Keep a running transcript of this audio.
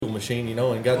machine,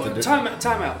 and got the... Time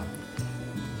out.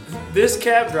 This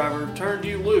cab driver turned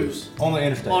you loose on the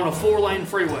interstate on a 4-lane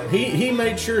freeway. He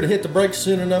made sure to hit the brakes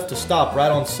soon enough to stop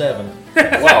right on 7.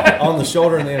 Wow. On the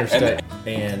shoulder of the interstate.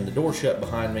 And the door shut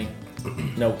behind me.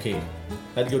 No key.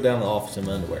 Had to go down to the office in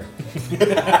my underwear.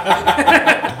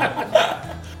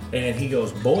 And he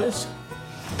goes, boys,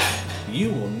 you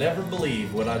will never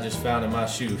believe what I just found in my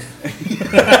shoe.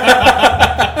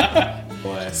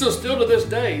 So still to this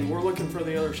day, we're looking for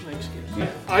the other snakeskin.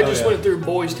 I just went through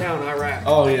Boys Town, Iraq.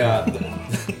 Oh, yeah.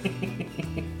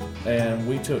 And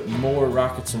we took more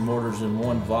rockets and mortars in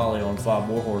one volley on 5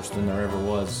 Warhorse than there ever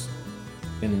was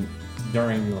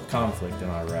during the conflict in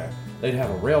Iraq. They'd have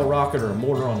a rail rocket or a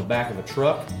mortar on the back of a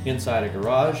truck inside a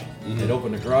garage. Mm-hmm. They'd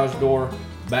open the garage door,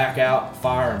 back out,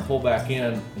 fire, and pull back in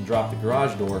and drop the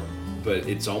garage door. But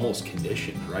it's almost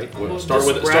conditioned, right? Well, it started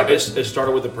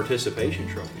with the participation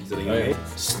trophies.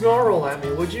 Snarl at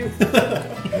me, would you?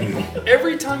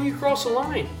 Every time you cross a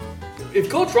line. If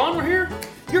Coach Ron were here,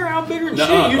 you're out bigger than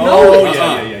shit. You know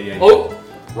it. Yeah. Oh,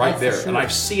 right there. Sure. And I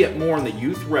see it more in the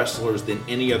youth wrestlers than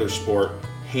any other sport,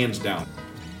 hands down.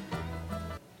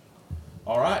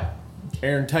 All right.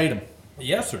 Aaron Tatum.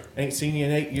 Yes, sir. Ain't seen you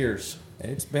in 8 years.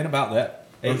 It's been about that.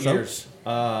 8 years.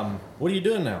 What are you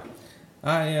doing now?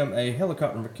 I am a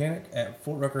helicopter mechanic at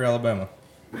Fort Rucker, Alabama.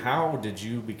 How did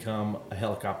you become a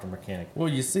helicopter mechanic? Well,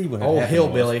 you see what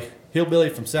happened. Hillbilly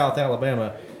from South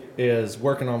Alabama is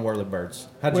working on whirlybirds.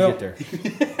 How'd you get there?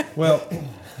 Well,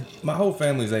 my whole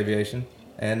family's aviation,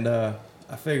 and I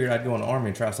figured I'd go in the Army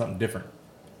and try something different.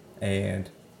 And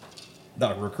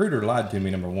the recruiter lied to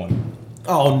me, number one.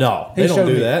 Oh, no. They don't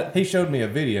do that. He showed me a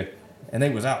video, and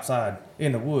they was outside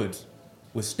in the woods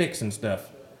with sticks and stuff.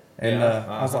 And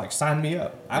I was like, sign me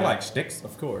up. I like sticks.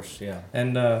 Of course, yeah.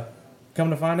 And come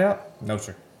to find out, no,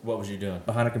 sir. What was you doing?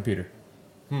 Behind a computer.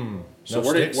 So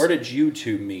where did you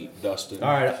two meet, Dustin?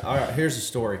 All right. Here's the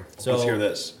story. So let's hear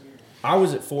this. I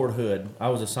was at Fort Hood. I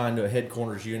was assigned to a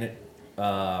headquarters unit.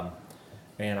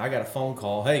 And I got a phone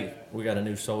call. Hey, we got a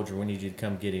new soldier. We need you to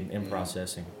come get him in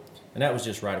processing. And that was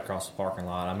just right across the parking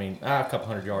lot. I mean, a couple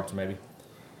hundred yards maybe.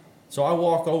 So I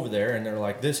walk over there, and they're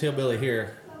like, this hillbilly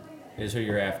here is who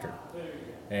you're after.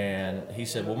 And he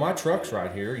said, well, my truck's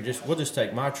right here. We'll just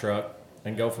take my truck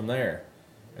and go from there.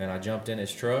 And I jumped in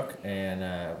his truck,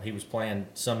 and he was playing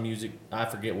some music. I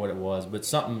forget what it was, but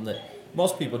something that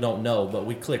most people don't know, but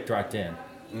we clicked right then.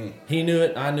 He knew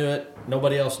it. I knew it.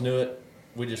 Nobody else knew it.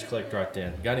 We just clicked right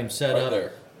then. Got him set up.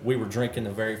 There. We were drinking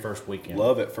the very first weekend.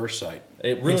 Love at first sight.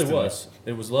 It really was.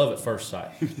 It was love at first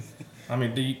sight. I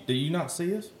mean, do you not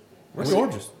see us? We're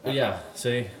gorgeous. Yeah,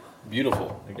 see?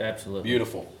 Beautiful. Absolutely.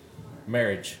 Beautiful.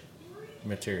 Marriage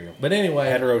material. But anyway.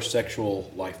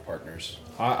 Heterosexual life partners.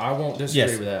 I won't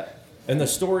disagree with that. And the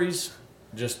stories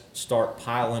just start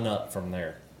piling up from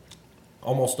there.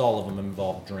 Almost all of them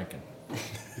involve drinking.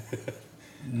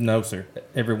 No, sir.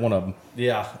 Every one of them.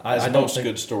 Yeah, I don't think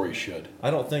good stories should.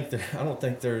 I don't think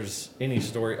there's any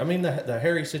story. I mean, the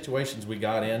hairy situations we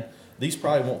got in, these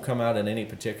probably won't come out in any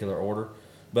particular order.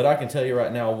 But I can tell you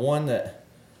right now, one that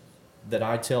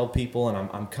I tell people, and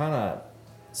I'm kind of,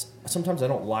 sometimes I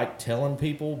don't like telling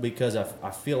people because I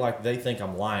feel like they think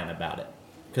I'm lying about it.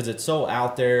 Because it's so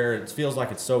out there, it feels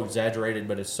like it's so exaggerated,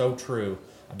 but it's so true.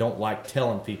 I don't like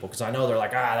telling people because I know they're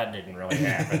like, that didn't really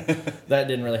happen. That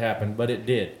didn't really happen, but it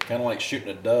did. Kind of like shooting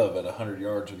a dove at 100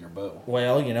 yards with your bow.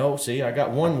 Well, see, I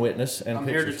got one witness and I'm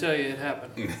pictures. here to tell you it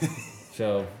happened.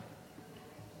 So,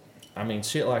 I mean,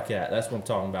 shit like that. That's what I'm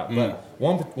talking about. But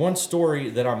one story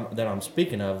that I'm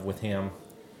speaking of with him,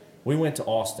 we went to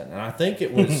Austin, and I think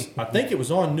it was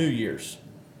on New Year's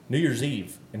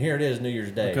Eve, and here it is, New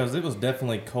Year's Day. Because it was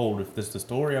definitely cold. If this is the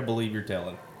story I believe you're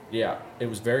telling. Yeah, it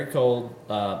was very cold.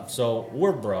 So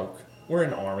we're broke. We're in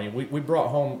the Army. We brought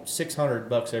home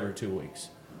 $600 every 2 weeks.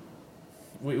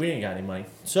 We ain't got any money.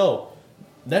 So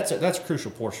that's a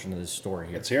crucial portion of this story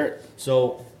here. Let's hear it.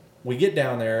 So we get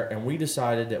down there, and we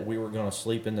decided that we were going to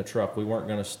sleep in the truck. We weren't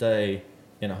going to stay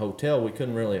in a hotel. We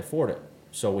couldn't really afford it.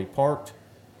 So we parked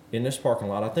in this parking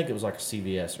lot. I think it was like a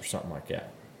CVS or something like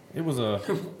that. It was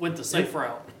went the safe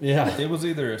route. Yeah. It was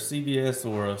either a CVS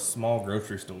or a small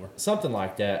grocery store. Something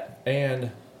like that.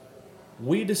 And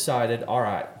we decided, all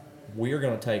right, we are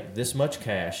going to take this much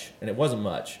cash, and it wasn't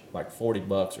much, like $40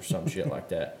 or some shit like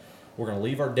that. We're going to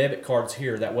leave our debit cards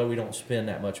here. That way we don't spend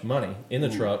that much money in the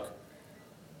truck.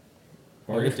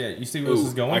 You see where this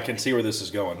is going? I can see where this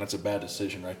is going. That's a bad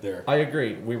decision right there. I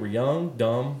agree. We were young,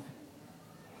 dumb,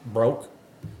 broke.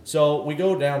 So we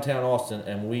go downtown Austin,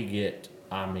 and we get,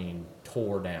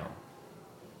 tore down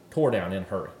in a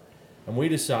hurry. And we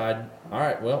decide, all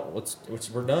right, well,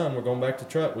 we're done. We're going back to the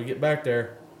truck. We get back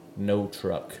there, no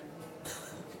truck.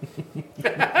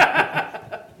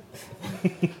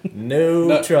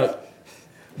 No truck.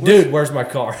 Dude, where's my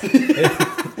car?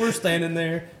 We're standing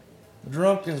there,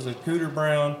 drunk as a cooter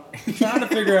brown, trying to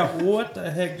figure out what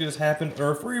the heck just happened,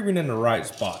 or if we're even in the right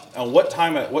spot. And what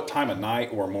time of night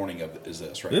or morning is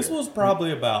this? Right. This here? was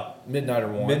probably about Midnight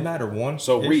or 1. midnight or 1.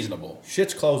 So reasonable.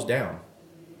 Shit's closed down.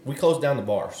 We closed down the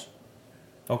bars.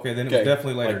 Okay, then it was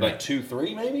definitely later. Like 2,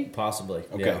 3 maybe. Possibly.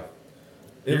 Okay.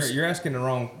 Yeah. You're asking the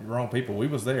wrong people. We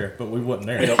was there, but we wasn't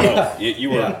there. I don't know.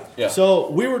 You were. Yeah. So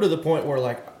we were to the point where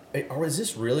like, hey, is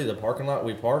this really the parking lot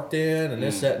we parked in, and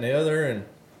this, that, and the other, and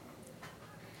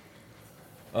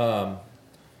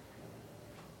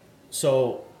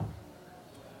so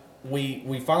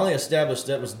we finally established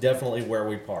that was definitely where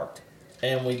we parked,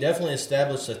 and we definitely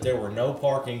established that there were no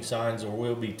parking signs or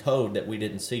we'll be towed that we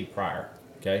didn't see prior.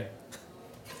 Okay.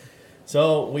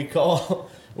 So we call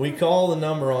the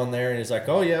number on there, and it's like,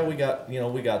 oh yeah, we got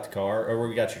the car, or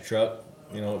we got your truck.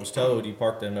 It was towed. You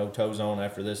parked in no tow zone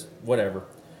after this, whatever.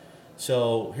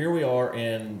 So here we are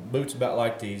in boots about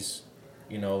like these.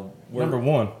 Number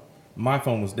 1, my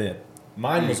phone was dead.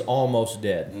 Mine was almost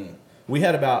dead. We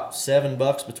had about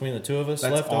 $7 between the two of us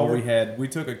That's left all over. we had. We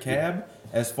took a cab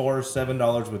as far as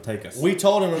 $7 would take us. We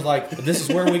told him, it was like, this is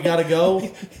where we got to go.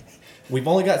 We've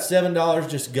only got $7.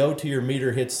 Just go to your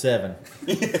meter hits 7.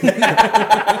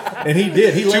 And he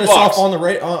did. He let us off on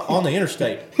the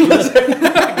interstate.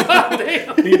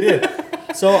 Goddamn. He did.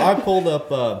 So I pulled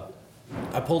up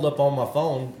on my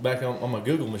phone back on my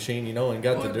Google machine, and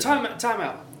got the Time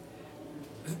out.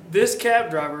 This cab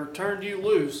driver turned you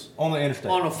loose on the interstate.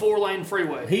 on a 4-lane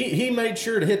freeway. He made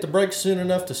sure to hit the brakes soon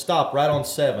enough to stop right on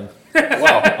 7.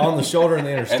 Wow. On the shoulder in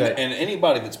the interstate. And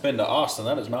anybody that's been to Austin,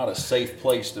 that is not a safe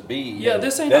place to be. Yeah,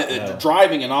 this ain't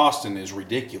driving in Austin is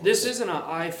ridiculous. This isn't an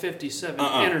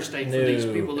I-57 interstate for these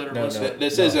people that are listening.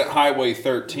 This isn't Highway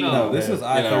 13. No, this is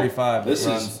I-35. This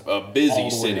is a busy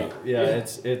city. Yeah,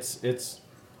 it's it's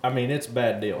a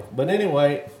bad deal. But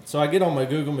anyway, so I get on my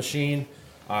Google machine,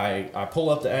 I pull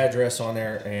up the address on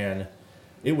there, and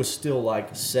it was still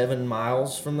like 7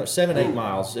 miles from there, 8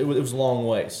 miles. It was a long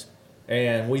ways.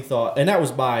 And we thought, and that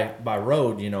was by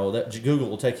road, that Google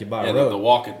will take you by road. The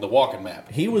walking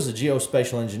map. He was a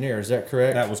geospatial engineer, is that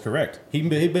correct? That was correct. He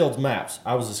builds maps.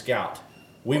 I was a scout.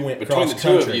 We went Between cross the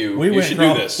country. two of you, you should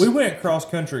do this. We went cross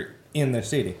country in the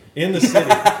city. In the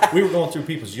city. We were going through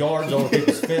people's yards, over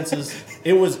people's fences.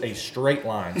 It was a straight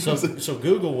line. So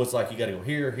Google was like, you got to go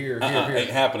here, here, here, here.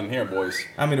 Ain't happening here, boys.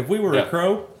 I mean, if we were a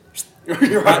crow,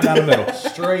 You're right down the middle.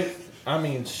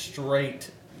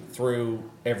 Straight through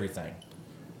everything.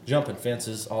 Jumping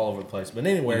fences all over the place. But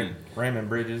anyway, ramming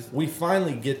bridges. we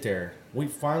finally get there. We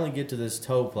finally get to this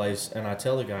tow place, and I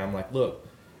tell the guy, I'm like, look,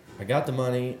 I got the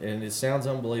money, and it sounds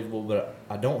unbelievable, but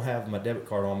I don't have my debit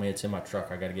card on me. It's in my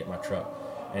truck. I got to get my truck.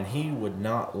 And he would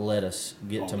not let us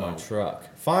get to my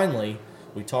truck. Finally,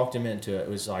 we talked him into it. It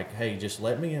was like, hey, just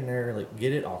let me in there,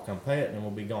 get it, I'll come pay it, and then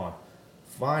we'll be gone.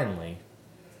 Finally,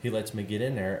 he lets me get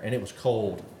in there, and it was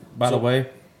cold. By the way,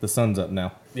 the sun's up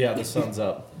now. Yeah, the sun's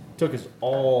up. Took us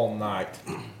all night.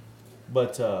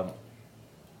 But,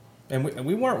 And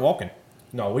we weren't walking.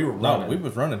 no, we were running. No, we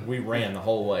was running. We ran the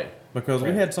whole way. Because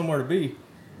we had somewhere to be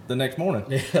the next morning.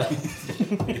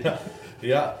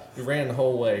 Yeah, we ran the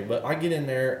whole way. But I get in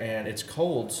there, and it's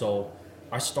cold, so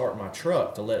I start my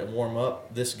truck to let it warm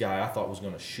up. This guy I thought was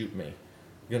going to shoot me.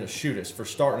 Going to shoot us for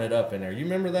starting it up in there. You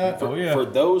remember that? For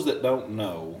those that don't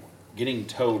know, getting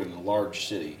towed in a large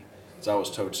city, as I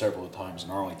was towed several times in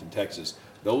Arlington, Texas,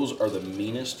 those are the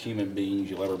meanest human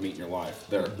beings you'll ever meet in your life.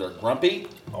 They're grumpy.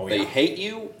 Oh, yeah. They hate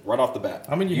you right off the bat.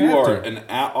 I mean, you have are to. an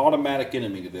automatic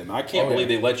enemy to them. I can't believe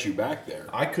they let you back there.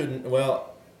 I couldn't.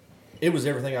 Well, it was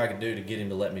everything I could do to get him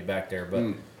to let me back there.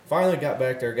 But finally got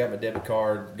back there, got my debit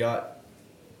card, got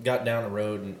down the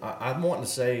road, and I'm wanting to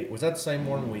say, was that the same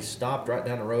morning we stopped right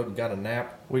down the road and got a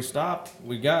nap? We stopped.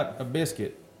 We got a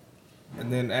biscuit.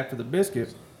 And then after the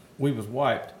biscuit, we was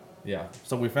wiped. Yeah.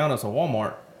 So we found us a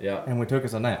Walmart. Yeah. And we took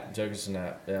us a nap. Took us a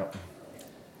nap. Yeah.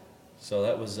 So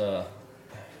that was That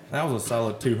was a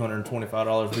solid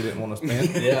 $225 we didn't want to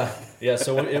spend. yeah.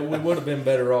 So we would have been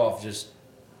better off just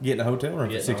Getting a hotel room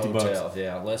for getting $60. a hotel.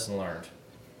 Yeah. Lesson learned.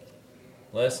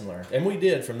 And we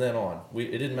did from then on.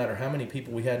 It didn't matter how many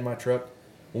people we had in my truck.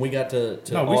 When we got to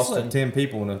No, we Austin, slept 10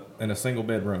 people in a single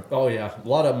bedroom. oh yeah, a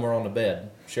lot of them were on the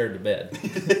bed, shared the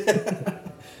bed.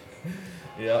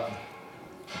 Yeah.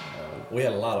 We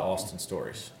had a lot of Austin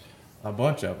stories. A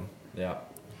bunch of them. Yeah.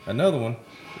 Another one,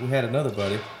 we had another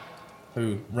buddy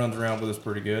who runs around with us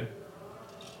pretty good.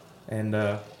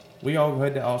 And we all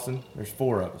head to Austin. There's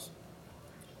 4 of us.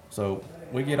 So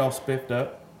we get all spiffed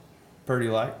up pretty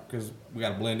light because we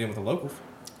got to blend in with the locals.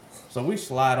 So we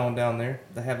slide on down there.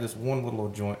 They have this one little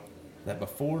joint that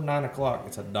before 9 o'clock,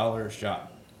 it's $1 a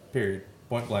shot. Period.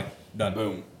 Point blank. Done.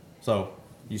 Boom. So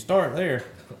you start there,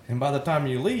 and by the time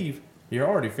you leave, you're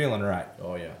already feeling right.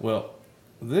 Oh yeah. Well,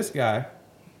 this guy,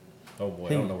 Oh boy, I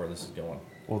don't know where this is going.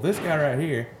 well, this guy right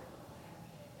here,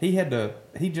 he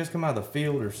just come out of the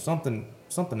field or something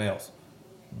else,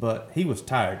 but he was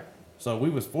tired. So we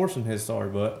was forcing his sorry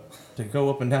butt to go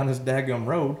up and down this daggum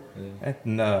road,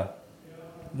 and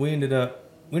we ended up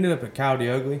at Coyote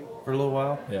Ugly for a little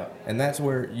while. Yeah. And that's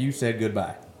where you said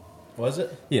goodbye. Was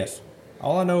it? Yes.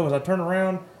 All I know is I turn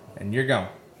around and you're gone.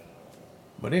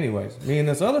 But anyways, me and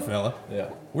this other fella, Yeah.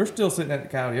 we're still sitting at the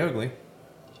Coyote Ugly,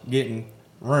 getting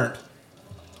burnt,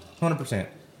 100%.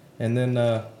 And then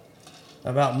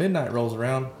about midnight rolls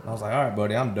around. I was like, all right,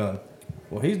 buddy, I'm done.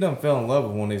 Well, he's done fell in love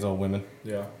with one of these old women.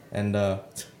 Yeah. And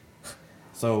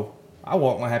so I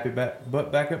walk my happy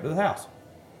butt back up to the house.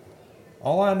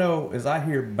 All I know is I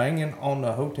hear banging on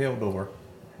the hotel door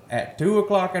at 2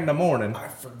 o'clock in the morning. I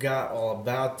forgot all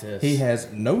about this. He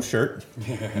has no shirt,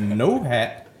 no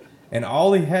hat, and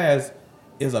all he has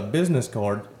is a business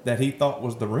card that he thought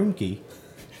was the room key.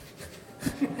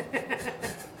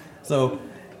 So,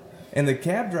 and the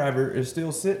cab driver is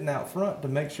still sitting out front to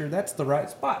make sure that's the right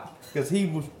spot, because he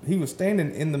was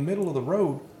standing in the middle of the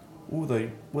road with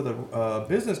a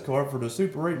business card for the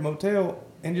Super 8 motel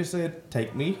and just said,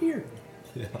 "Take me here."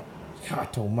 Yeah.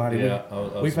 God almighty. Yeah, I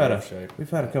was we've in had rough shape. we've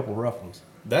had a couple rough ones.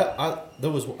 I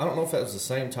don't know if that was the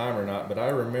same time or not, but I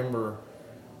remember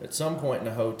at some point in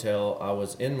the hotel, I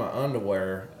was in my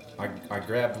underwear. I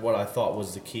grabbed what I thought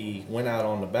was the key, went out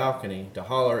on the balcony to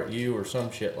holler at you or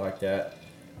some shit like that,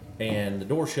 and the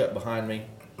door shut behind me.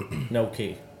 No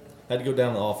key. Had to go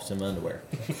down to the office in my underwear.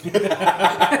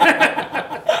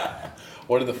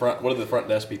 What did the front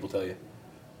desk people tell you?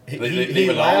 They didn't He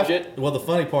even laughed. acknowledge it? Well, the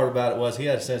funny part about it was he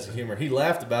had a sense of humor. He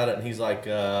laughed about it, and he's like,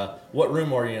 "What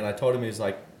room are you in?" I told him, he's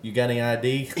like, "You got any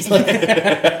ID?"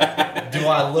 Do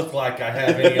I look like I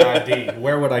have any ID?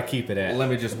 Where would I keep it at? Let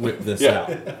me just whip this Yeah.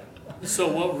 out. So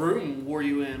what room were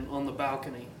you in on the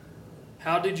balcony?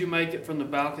 How did you make it from the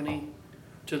balcony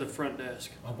to the front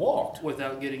desk I walked.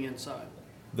 without getting inside?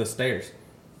 The stairs.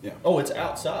 Oh, it's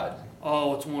outside.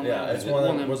 Oh, it's one Yeah, of it's them. one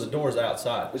of them where the door's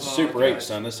outside. This is Oh, Super okay. 8,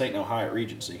 son. This ain't no Hyatt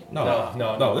Regency.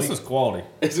 No, This is quality.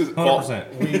 This is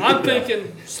 100%. I'm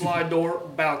thinking slide door,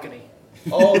 balcony.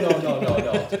 Oh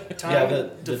no. Time Yeah,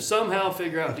 to somehow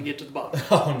figure out to get to the bottom.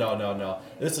 Oh no.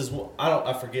 This is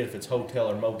I forget if it's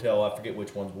hotel or motel. I forget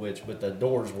which one's which, but the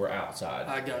doors were outside.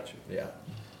 I got you.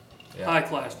 Yeah. High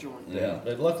class joint. Yeah.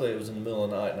 But luckily it was in the middle of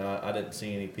the night, and I didn't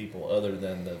see any people other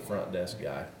than the front desk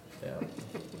guy. Yeah.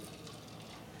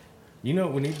 You know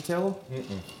what we need to tell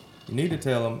them? You need to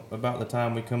tell them about the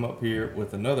time we come up here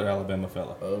with another Alabama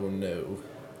fella. Oh no.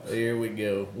 Here we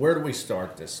go. Where do we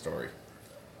start this story?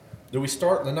 Do we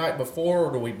start the night before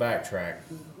or do we backtrack?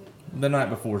 The night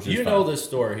before. You know this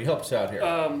story. Help us out here.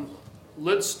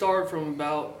 Let's start from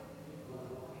about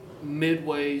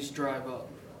Midway's drive up.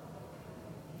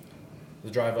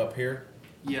 The drive up here.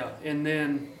 Yeah, and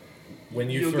then When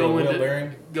you you'll threw a go wheel into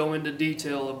bearing. go into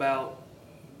detail about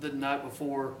the night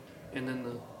before and then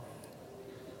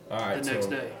All right. the next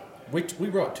so day. We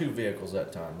brought 2 vehicles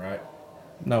that time, right?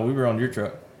 No, we were on your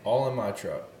truck. All in my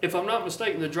truck. If I'm not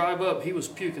mistaken, the drive up, he was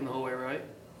puking the whole way, right?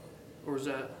 Or is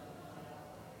that?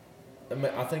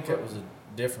 I think that was a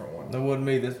different one. That wasn't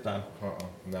me this time.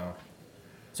 No.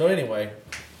 So anyway,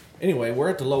 we're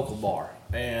at the local bar,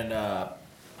 and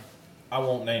I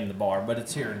won't name the bar, but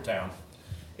it's here in town.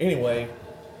 Anyway,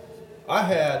 I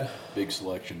had Big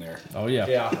selection there. Oh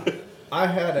yeah. I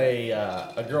had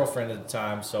a girlfriend at the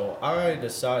time, so I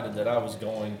decided that I was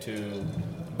going to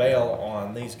bail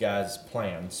on these guys'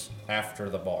 plans after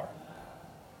the bar.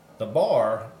 The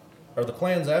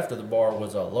plans after the bar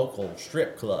was a local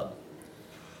strip club.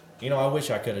 You know, I wish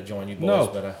I could have joined you boys, No,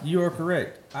 but you are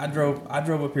correct. I drove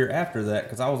up here after that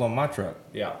because I was on my truck.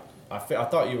 yeah, I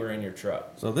thought you were in your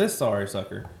truck. So this sorry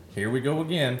sucker, here we go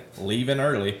again, leaving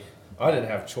early. I didn't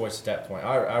have a choice at that point.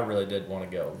 I really did want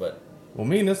to go, but Well,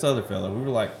 me and this other fella, we were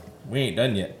like, we ain't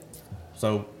done yet.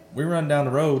 So we run down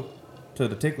the road to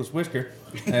the Ticklish Whisker,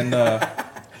 and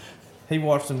he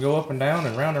watched them go up and down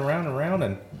and round and round and round,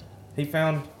 and he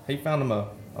found him a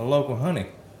local honey.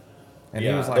 And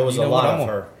yeah, he was like, there was you a know what, lot I'm of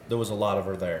gonna-" her. There was a lot of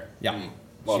her there. Yeah.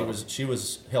 She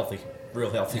was healthy,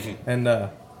 real healthy. And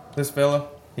this fella,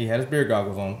 he had his beer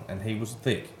goggles on, and he was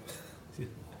thick.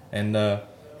 And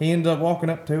he ended up walking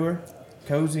up to her,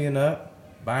 cozying up,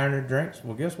 buying her drinks.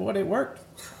 Well, guess what? It worked.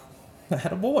 I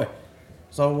had a boy.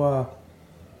 So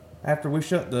after we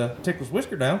shut the Ticklish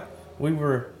Whisker down, we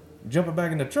were jumping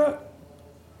back in the truck,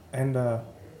 and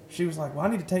she was like, well, I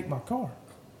need to take my car.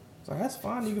 I was like, that's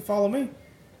fine. You can follow me.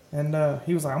 And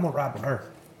he was like, I'm going to ride with her.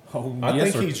 Oh, I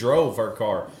think he drove her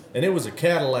car. And it was a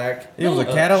Cadillac. It was a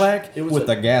Cadillac with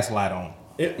a a gas light on.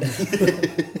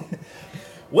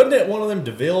 Wasn't it one of them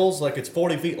DeVilles, like it's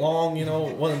 40 feet long, you know,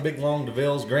 one of them big long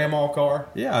DeVilles, grandma car?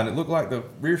 Yeah, and it looked like the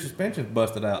rear suspension's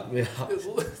busted out. Yeah.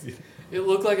 It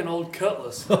looked like an old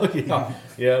Cutlass. Oh, yeah.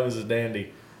 Yeah, it was a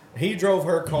dandy. He drove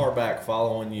her car back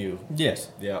following you. Yes.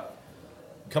 Yeah.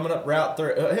 Coming up Route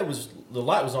 3, the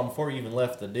light was on before you even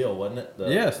left the deal, wasn't it?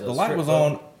 The light was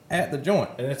on at the joint.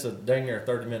 And it's a dang near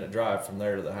 30-minute drive from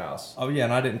there to the house. Oh, yeah,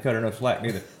 and I didn't cut her no slack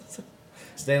neither.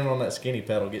 Standing on that skinny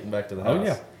pedal getting back to the house. Oh,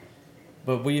 yeah.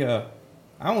 But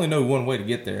I only know one way to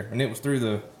get there, and it was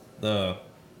through the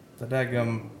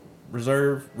daggum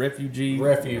refuge.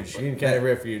 Union County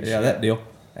Refuge. Yeah, that deal.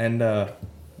 And they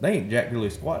ain't jack really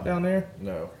squat down there.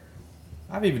 No.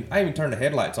 I even turned the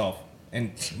headlights off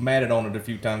and matted on it a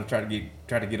few times to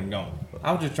try to get them going.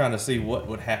 I was just trying to see what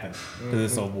would happen to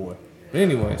this old boy. But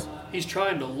anyways, He's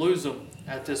trying to lose them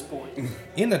at this point.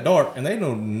 in the dark, and they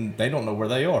don't know where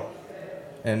they are.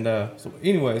 And so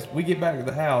anyways, we get back to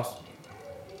the house,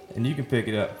 and you can pick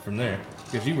it up from there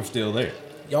because you were still there.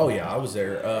 Oh, yeah, I was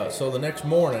there. So the next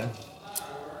morning,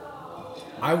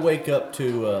 I wake up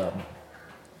to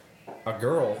a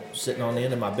girl sitting on the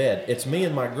end of my bed. It's me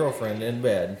and my girlfriend in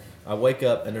bed. I wake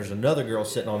up, and there's another girl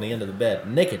sitting on the end of the bed,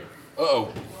 naked.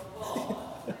 Uh-oh.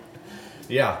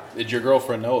 Yeah. Did your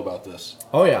girlfriend know about this?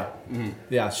 Oh, yeah. Mm-hmm.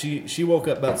 Yeah, she woke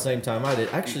up about the same time I did.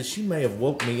 Actually, she may have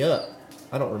woke me up.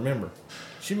 I don't remember.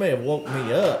 She may have woke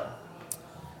me up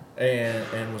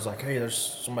and was like, hey, there's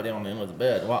somebody on the end of the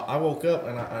bed. Well, I woke up,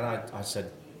 and I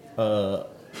said, who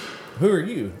are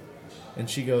you? And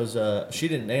she goes, she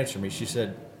didn't answer me. She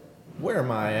said, where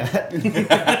am I at?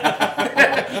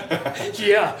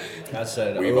 Yeah. I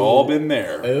said, We've all been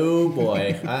there. Oh,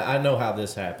 boy. I know how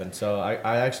this happened. So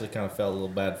I actually kind of felt a little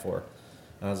bad for her.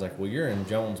 And I was like, well, you're in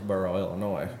Jonesboro,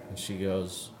 Illinois. And she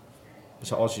goes,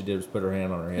 so all she did was put her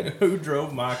hand on her head. Who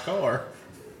drove my car?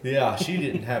 Yeah, she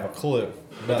didn't have a clue.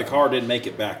 But the car didn't make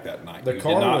it back that night. The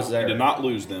car was there. You did not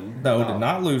lose them. No, did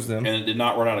not lose them. And it did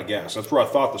not run out of gas. That's where I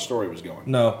thought the story was going.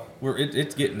 No,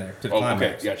 it's getting there to the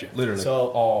climax. Okay, gotcha. Literally.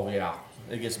 So, yeah,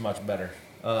 it gets much better.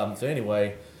 So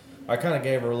anyway, I kind of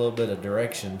gave her a little bit of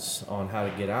directions on how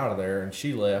to get out of there, and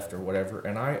she left or whatever.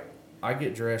 And I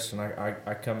get dressed, and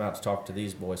I come out to talk to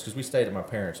these boys because we stayed at my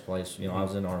parents' place. You know, I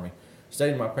was in the Army.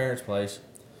 Stayed at my parents' place,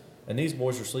 and these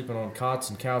boys were sleeping on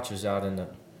cots and couches out in the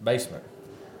basement.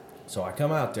 So I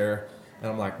come out there,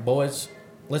 and I'm like, boys,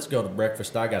 let's go to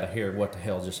breakfast. I got to hear what the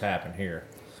hell just happened here.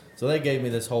 So they gave me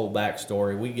this whole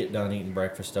backstory. We get done eating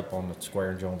breakfast up on the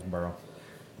square in Jonesboro.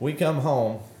 We come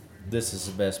home. This is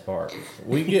the best part.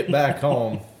 We get back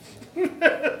home,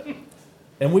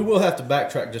 and we will have to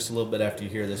backtrack just a little bit after you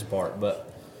hear this part,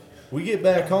 but we get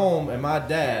back home, and my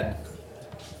dad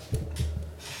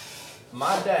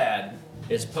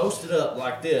is posted up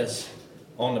like this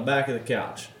on the back of the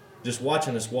couch, just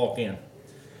watching us walk in.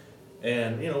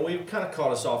 And, you know, we kind of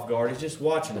caught us off guard. He's just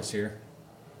watching us here.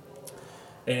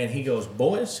 And he goes,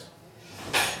 boys,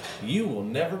 you will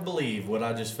never believe what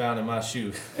I just found in my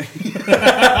shoe.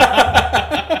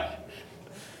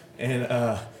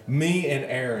 And me and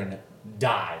Aaron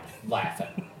died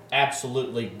laughing.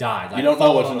 Absolutely died. Like, you don't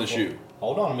know what's in the shoe.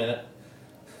 Hold on a minute.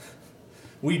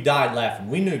 We died laughing.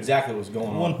 We knew exactly what was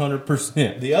going on.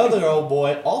 100%. The other old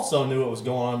boy also knew what was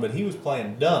going on, but he was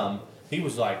playing dumb. He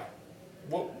was like,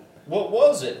 what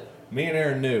was it? Me and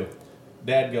Aaron knew.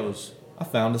 Dad goes, I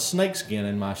found a snakeskin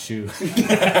in my shoe.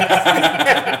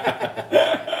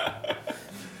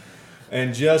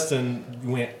 And Justin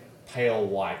went pale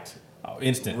white. Oh,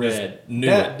 instant. Red.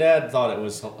 Dad thought it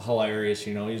was hilarious.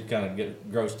 You know, he was kind of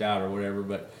grossed out or whatever,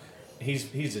 but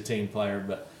he's a team player.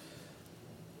 But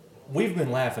we've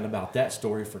been laughing about that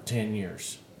story for 10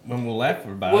 years. When we'll laugh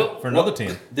about it for another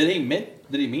 10. Did he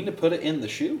mean to put it in the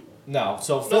shoe? No.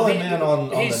 So fill him in on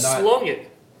the night. He slung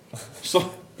it.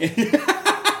 So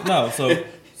No, so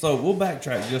we'll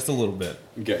backtrack just a little bit.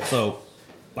 Okay. So,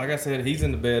 like I said, he's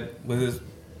in the bed with his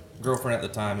girlfriend at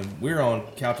the time, and we're on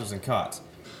couches and cots.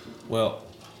 Well,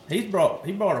 he brought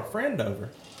a friend over,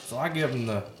 so I give him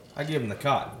the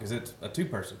cot because it's a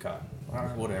 2-person cot. All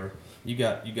right, whatever. You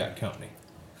got company.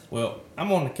 Well,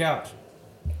 I'm on the couch,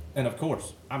 and of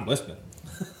course, I'm listening.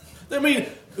 I mean,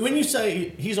 when you say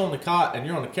he's on the cot and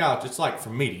you're on the couch, it's like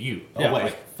from me to you. Oh, Yeah, wait.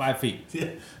 like 5 feet.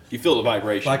 you feel the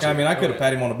vibration. Like, I mean, I could have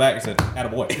patted him on the back and said,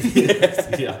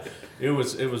 "Attaboy." Yeah. It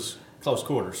was close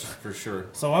quarters for sure.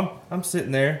 So I'm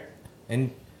sitting there,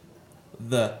 and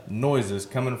the noises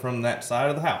coming from that side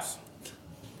of the house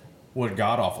was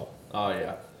god awful. Oh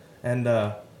yeah. And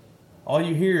all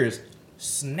you hear is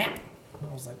snap. And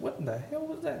I was like, what in the hell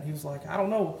was that? He was like, I don't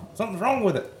know. Something's wrong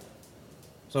with it.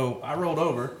 So I rolled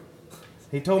over.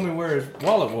 He told me where his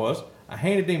wallet was. I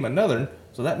handed him another one,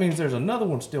 so that means there's another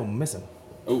one still missing.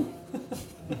 Ooh.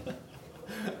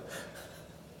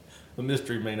 The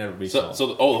mystery may never be So,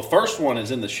 solved. the first one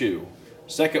is in the shoe.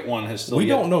 Second one has still. We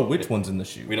don't know which one's in the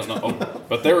shoe. We don't know. Oh,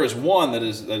 but there is one that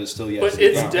is still yet. But to be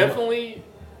it's found. definitely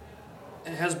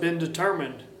has been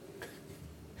determined.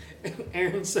 And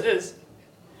Aaron says,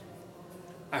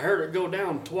 I heard it go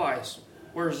down twice.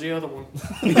 Where's the other one?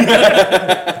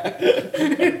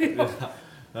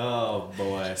 Oh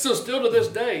boy. So still to this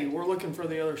day, we're looking for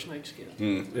the other snakeskin.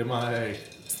 MIA.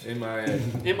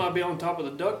 It might be on top of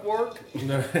the ductwork,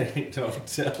 No, ain't no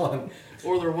telling.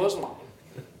 or there wasn't one.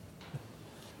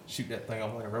 Shoot that thing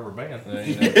off like a rubber band.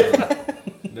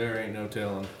 There ain't no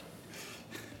telling.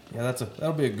 Yeah,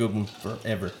 that'll be a good one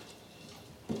forever.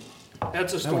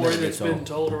 That's a would story never be that's been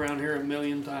told. told around here a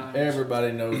million times.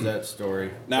 Everybody knows that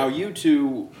story. Now you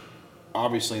two,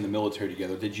 obviously in the military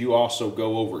together. Did you also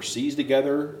go overseas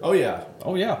together? Oh yeah.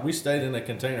 Oh yeah. We stayed in a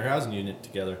container housing unit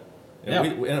together. And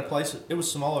Yeah. we in a place, it was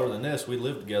smaller than this. We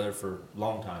lived together for a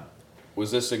long time.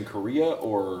 Was this in Korea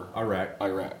or Iraq.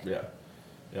 Iraq? Yeah.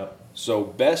 Yep. So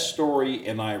best story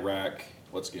in Iraq.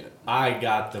 Let's get it. I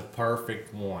got the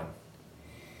perfect one.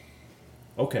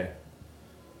 Okay.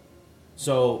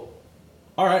 So,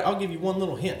 all right, I'll give you one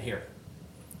little hint here.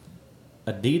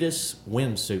 Adidas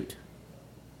windsuit.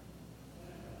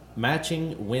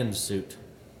 Matching windsuit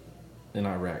in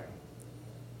Iraq.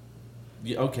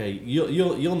 Okay,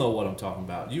 you'll know what I'm talking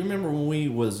about. You remember when we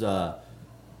was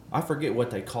I forget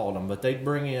what they called them, but they'd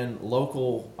bring in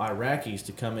local Iraqis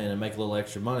to come in and make a little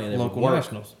extra money. And they Local would work,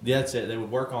 nationals. That's it. They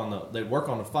would work on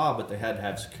the fob, but they had to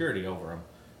have security over them.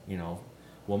 You know,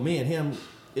 well, me and him,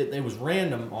 it was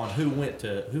random on who had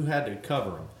to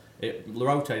cover them. It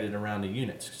rotated around the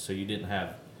units, so you didn't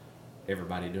have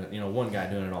everybody doing. One guy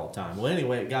doing it all the time. Well,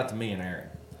 anyway, it got to me and Aaron.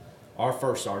 Our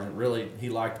first sergeant he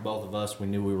liked both of us. We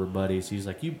knew we were buddies. He's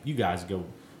like, you guys go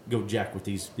jack with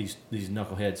these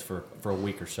knuckleheads for a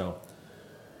week or so.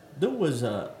 There was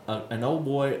an old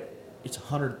boy. It's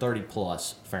 130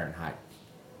 plus Fahrenheit.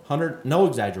 No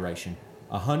exaggeration.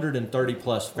 130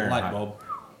 plus Fahrenheit.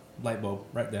 Light bulb.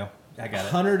 Right down. I got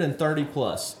it. 130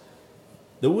 plus.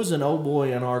 There was an old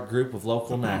boy in our group of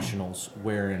local nationals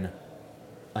wearing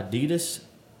Adidas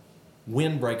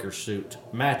windbreaker suit,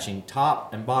 matching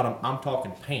top and bottom. I'm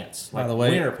talking pants, By like the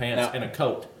way, winter pants now- and a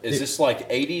coat. Is this like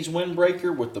 80s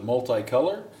windbreaker with the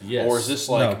multicolor? Yes. Or is this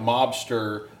like No.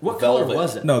 mobster What velvet? color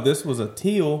was it? No, this was a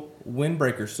teal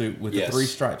windbreaker suit with Yes. the 3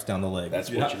 stripes down the leg. That's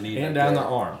what you need. And right down there. the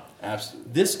arm.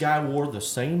 Absolutely. This guy wore the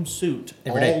same suit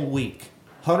Every day. all week.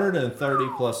 130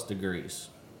 plus degrees.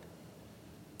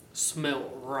 Smell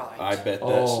right. I bet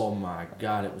that's. Oh my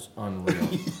God, it was unreal.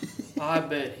 I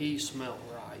bet he smelled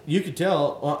right. You could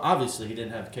tell. Well, obviously, he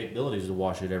didn't have the capabilities to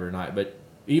wash it every night, but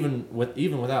even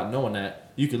without knowing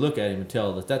that, you could look at him and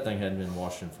tell that thing hadn't been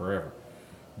washed in forever.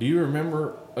 Do you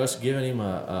remember us giving him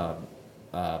a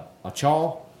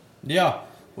chaw? Yeah.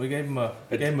 We gave him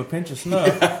a pinch of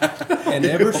snuff. And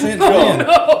ever since then,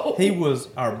 he was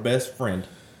our best friend.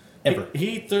 Ever.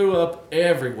 He threw up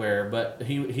everywhere, but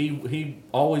he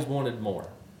always wanted more.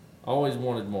 Always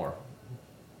wanted more.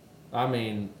 I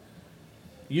mean,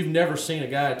 you've never seen a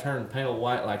guy turn pale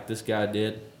white like this guy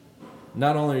did.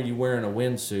 Not only are you wearing a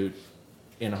windsuit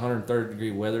in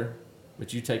 130-degree weather,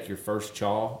 but you take your first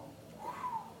chaw.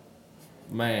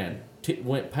 Man,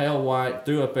 went pale white,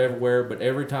 threw up everywhere, but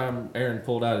every time Aaron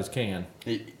pulled out his can,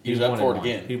 He was up wanted for it one.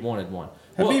 again. He wanted one.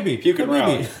 Habibi. puking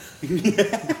around.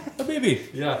 Habibi.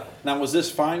 Yeah. Now, was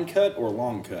this fine cut or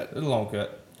long cut? It's a long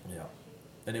cut. Yeah.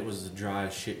 And it was the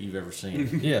driest shit you've ever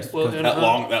seen. Yes. Well, 'cause and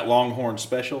That Longhorn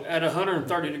special? at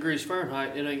 130 degrees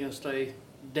Fahrenheit, it ain't gonna stay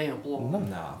damp long.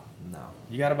 No.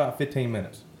 you got about 15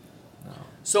 minutes.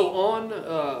 So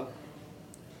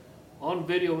on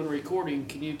video and recording,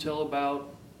 can you tell about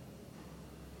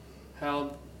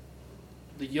how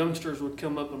the youngsters would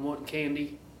come up and want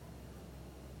candy,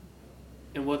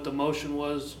 and what the motion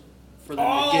was for them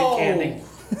to get candy?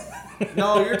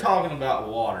 No, you're talking about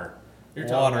water. You're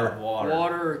talking Water. about water.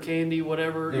 Water or candy,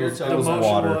 whatever You're the talking about motion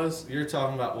water. was. You're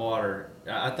talking about water.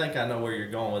 I think I know where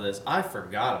you're going with this. I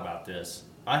forgot about this.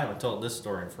 I haven't told this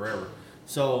story in forever.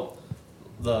 So,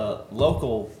 the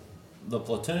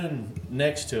platoon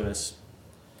next to us.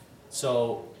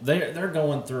 So they're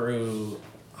going through.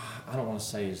 I don't want to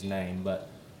say his name, but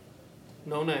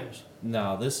No names.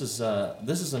 no, this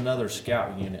is another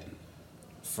scout unit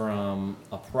from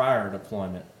a prior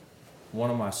deployment. One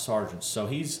of my sergeants. So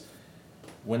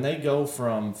when they go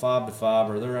from fob to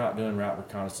fob or they're out doing route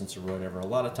reconnaissance or whatever, a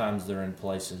lot of times they're in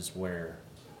places where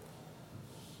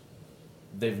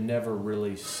they've never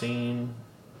really seen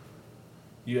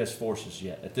U.S. forces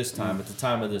yet at this time, at the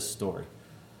time of this story.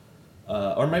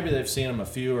 Or maybe they've seen them a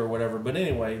few or whatever. But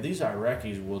anyway, these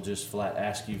Iraqis will just flat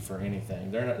ask you for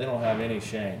anything. They don't have any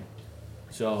shame.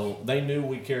 So they knew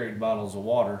we carried bottles of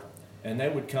water, and they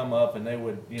would come up and they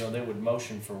would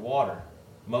motion for water,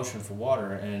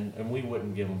 and we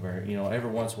wouldn't give them very, every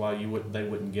once in a while they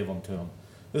wouldn't give them to them.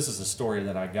 This is a story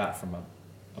that I got from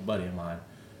a buddy of mine,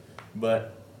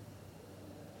 but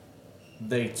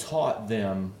they taught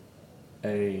them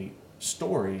a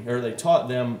story, or they taught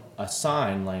them a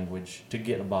sign language to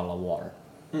get a bottle of water.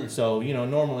 So,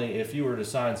 normally if you were to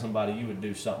sign somebody, you would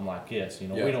do something like this. We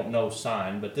don't know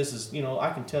sign, but this is,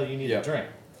 I can tell you need a drink.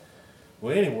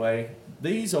 Well, anyway,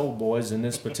 these old boys in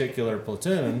this particular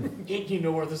platoon, You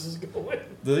know where this is going.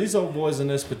 these old boys in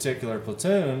this particular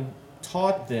platoon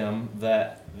taught them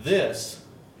that this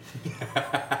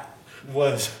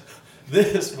was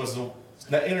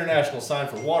the international sign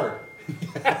for water.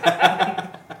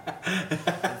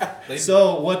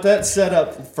 So what that set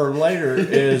up for later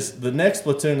is the next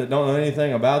platoon that don't know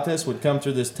anything about this would come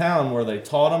through this town where they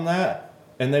taught them that,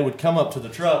 and they would come up to the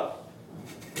truck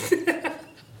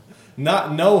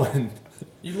not knowing.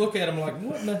 You look at them like,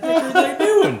 what in the heck are they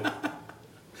doing?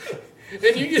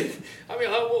 And you get,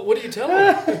 what do you tell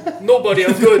them? Nobody,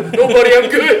 I'm good. Nobody, I'm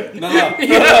good. No.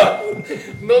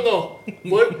 No.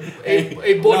 What?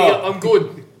 Hey, buddy, I'm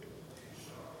good.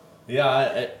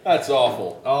 Yeah, That's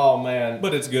awful. oh man.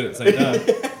 But it's good at the same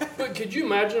time. But could you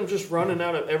imagine them just running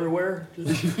out of everywhere?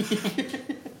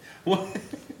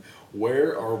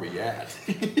 Where are we at?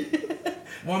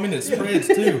 Well, it spreads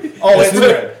too. Oh, it's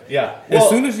good. Yeah. As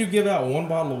soon as you give out one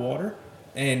bottle of water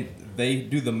and they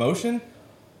do the motion,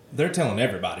 they're telling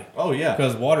everybody. Oh yeah.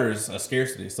 Because water is a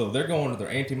scarcity. So they're going to their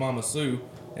Auntie Mama Sue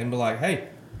and be like, hey,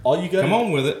 all you got come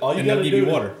on with it, all you and they'll gotta give you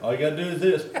do water. All you gotta do is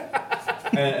this,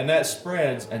 and that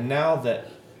spreads. And now that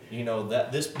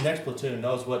that this next platoon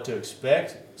knows what to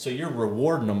expect, so you're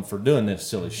rewarding them for doing this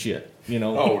silly shit.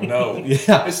 Oh no!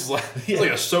 Yeah. This is like it's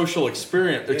like a social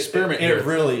experiment here. It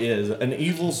really is an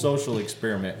evil social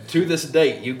experiment. To this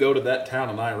date, you go to that town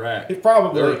in Iraq. It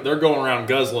probably They're going around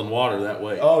guzzling water that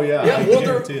way. Oh yeah. Yeah, I well,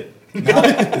 guarantee it.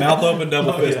 Mouth open,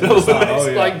 double fist. yeah. It's Oh,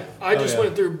 yeah. like, I just yeah.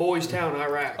 went through Boys Town,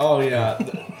 Iraq. Oh yeah.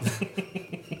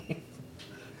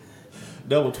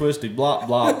 Double twisty blop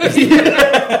blop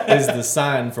is the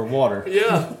sign for water.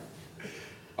 Yeah.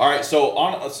 All right,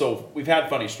 so we've had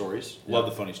funny stories. Love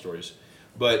the funny stories,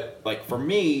 but like for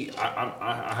me,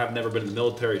 I have never been in the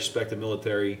military. Respect the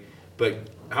military, but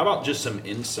how about just some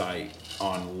insight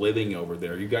on living over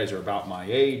there? You guys are about my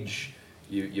age.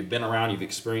 You've been around. You've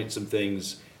experienced some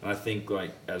things, and I think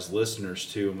like as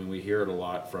listeners too. I mean, we hear it a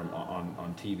lot from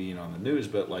on TV and on the news,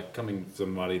 but like coming from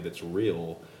somebody that's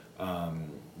real.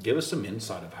 Give us some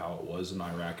insight of how it was in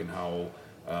Iraq and how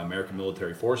American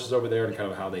military forces over there and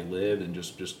kind of how they lived and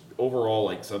just overall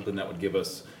like something that would give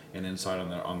us an insight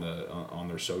on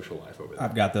their social life over there.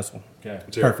 I've got this one. Okay.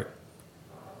 Let's hear it. Perfect.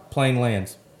 Plane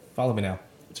lands. Follow me now.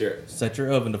 Let's hear it. Set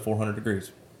your oven to 400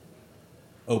 degrees.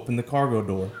 Open the cargo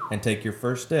door and take your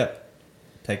first step.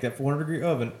 Take that 400 degree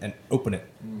oven and open it.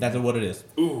 That's what it is.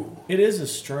 Ooh. It is a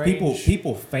strange.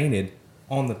 People fainted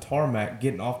on the tarmac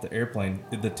getting off the airplane.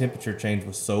 The temperature change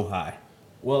was so high.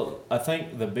 Well, I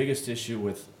think the biggest issue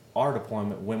with our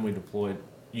deployment when we deployed,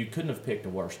 you couldn't have picked a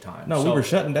worse time. No, we were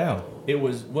shutting down. It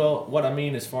was, well, what I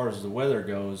mean as far as the weather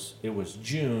goes, it was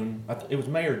June. It was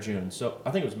May or June, so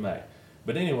I think it was May.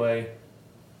 But anyway,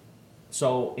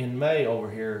 so in May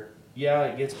over here, yeah,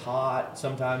 it gets hot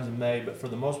sometimes in May, but for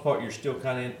the most part, you're still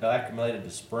kind of acclimated to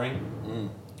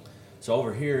spring. So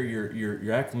over here,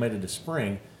 you're acclimated to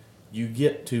spring. You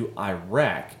get to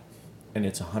Iraq, and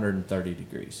it's 130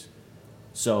 degrees.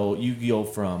 So you go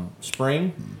from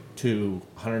spring to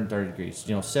 130 degrees.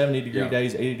 70 degree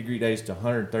days, 80 degree days to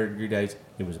 130 degree days.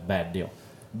 It was a bad deal.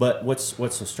 But what's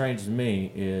so strange to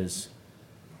me is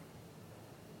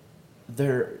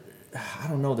they're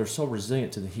so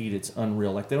resilient to the heat. It's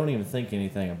unreal. Like they don't even think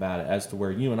anything about it. As to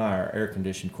where you and I are air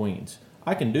conditioned queens.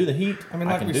 I can do the heat. I mean,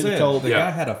 I like can we do said, the cold. the guy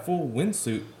had a full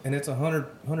windsuit, and it's 100,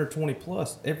 120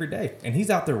 plus every day, and he's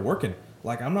out there working.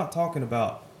 Like I'm not talking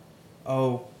about,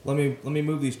 oh, let me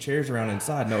move these chairs around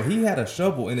inside. No, he had a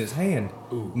shovel in his hand,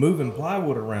 moving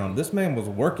plywood around. This man was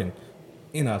working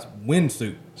in a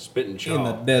windsuit, Spitting in chalk.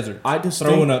 the desert, I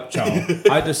throwing up chalk.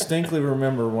 I distinctly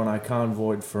remember when I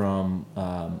convoyed from.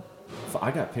 I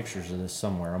got pictures of this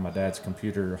somewhere on my dad's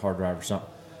computer or hard drive or something.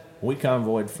 We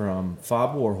convoyed from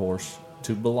Fob Warhorse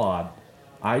to Balad,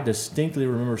 I distinctly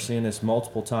remember seeing this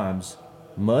multiple times.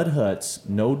 Mud huts,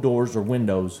 no doors or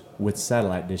windows, with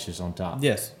satellite dishes on top.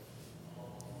 Yes.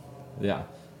 Yeah.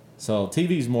 So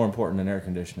TV is more important than air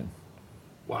conditioning.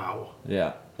 Wow.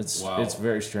 Yeah. It's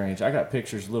very strange. I got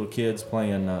pictures of little kids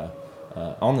playing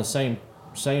on the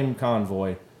same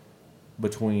convoy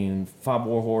between Fob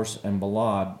Warhorse and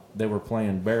Balad. They were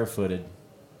playing barefooted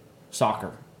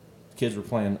soccer. Kids were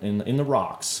playing in the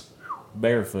rocks,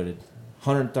 barefooted,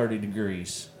 130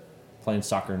 degrees, playing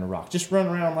soccer in the rocks. Just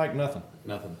running around like nothing.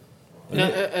 Nothing. Now,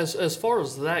 as far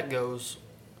as that goes,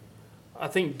 I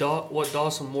think what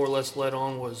Dawson more or less led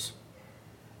on was,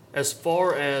 as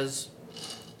far as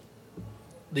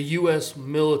the U.S.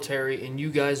 military and you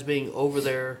guys being over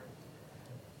there,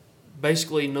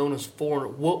 basically known as foreigner,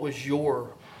 what was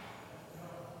your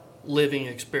living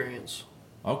experience?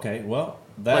 Okay, well,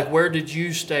 Like, where did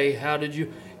you stay? How did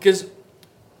you? Because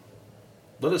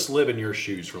let us live in your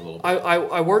shoes for a little bit.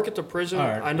 I work at the prison. All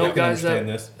right, I know I can guys that understand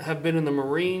this. have been in the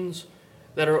Marines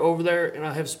that are over there, and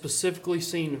I have specifically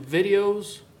seen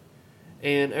videos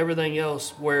and everything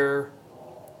else where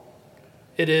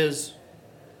it is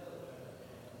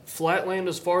flatland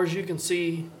as far as you can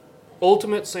see,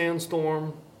 ultimate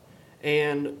sandstorm,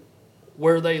 and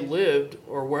where they lived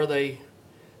or where they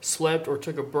slept or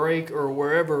took a break or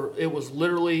wherever, it was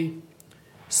literally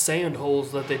sand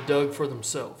holes that they dug for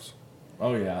themselves.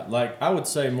 Oh yeah, like I would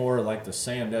say more like the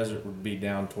sand desert would be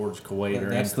down towards Kuwait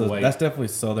or in Kuwait. That's definitely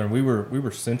southern. We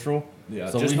were central. Yeah,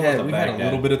 so just we north had of we had a Baghdad.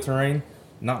 little bit of terrain,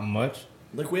 not much.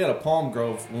 Like we had a palm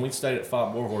grove when we stayed at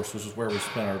Fob Warhorse, which is where we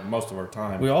spent most of our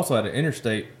time. We also had an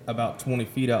interstate about 20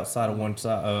 feet outside of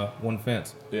one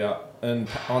fence. Yeah, and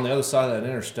on the other side of that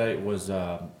interstate was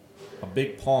a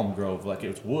big palm grove, like it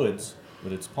was woods,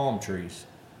 but it's palm trees.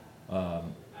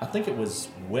 I think it was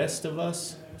west of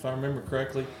us, if I remember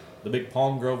correctly. The big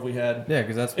palm grove we had. Yeah,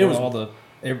 because that's It where was-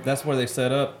 that's where they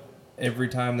set up every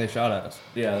time they shot at us.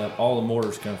 Yeah, all the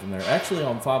mortars come from there. Actually,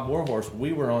 on Fob Warhorse,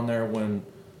 we were on there when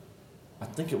I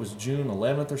think it was June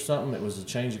 11th or something. It was a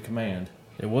change of command.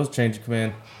 It was change of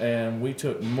command. And we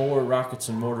took more rockets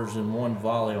and mortars in one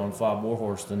volley on Fob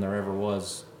Warhorse than there ever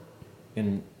was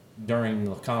during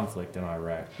the conflict in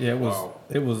Iraq. Yeah, Wow.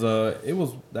 that was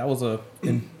a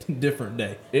different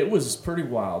day. It was pretty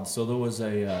wild. So there was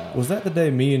a Was that the day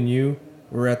me and you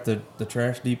were at the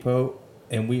trash depot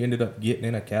and we ended up getting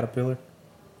in a Caterpillar?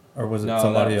 Or was it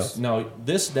somebody else? No,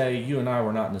 this day you and I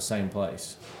were not in the same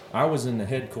place. I was in the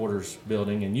headquarters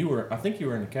building, and I think you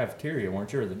were in the cafeteria,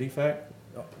 weren't you, or the DFAC?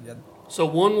 Oh, yeah. So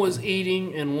one was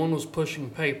eating and one was pushing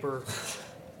paper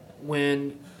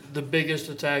when the biggest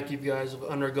attack you guys have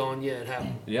undergone yet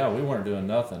happened. Yeah, we weren't doing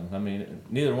nothing. I mean,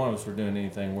 neither one of us were doing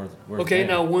anything worth Okay, damn.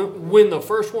 now when the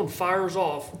first one fires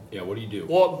off, Yeah, what do you do?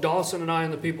 walk Dawson and I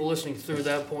and the people listening through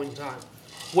that point in time.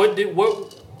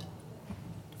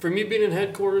 From you being in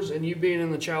headquarters and you being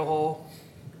in the chow hall,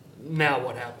 now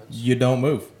what happens? You don't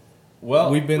move. Well,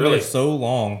 We've been really? there so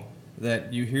long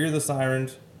that you hear the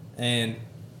sirens and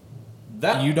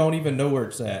that you don't even know where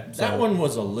it's at. that So- one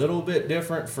was a little bit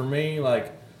different for me.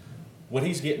 Like, what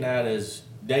he's getting at is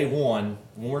day one,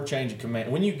 when we're changing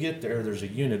command, when you get there, there's a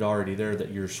unit already there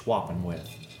that you're swapping with.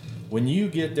 When you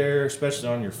get there, especially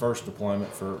on your first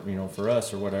deployment for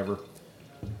us or whatever,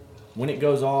 when it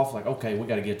goes off, like, okay, we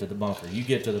got to get to the bunker. You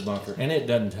get to the bunker, and it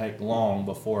doesn't take long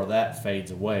before that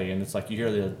fades away. And it's like you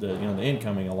hear the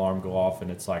incoming alarm go off,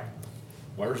 and it's like,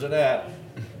 where's it at?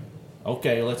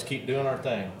 Okay, let's keep doing our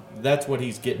thing. That's what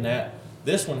he's getting at.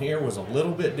 This one here was a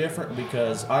little bit different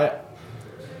because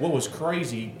what was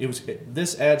crazy,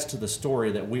 this adds to the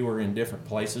story that we were in different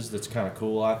places. That's kind of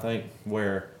cool, I think,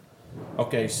 where,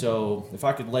 okay, so if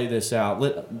I could lay this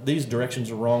out, these directions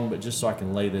are wrong, but just so I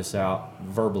can lay this out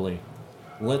verbally,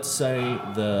 let's say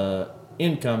the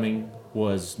incoming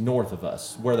was north of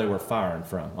us, where they were firing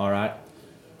from, all right?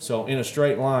 So in a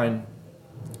straight line,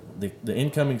 the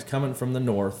incoming's coming from the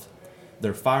north,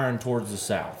 they're firing towards the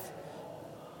south.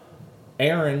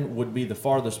 Aaron would be the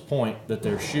farthest point that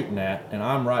they're shooting at, and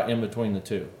I'm right in between the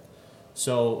two.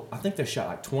 So I think they shot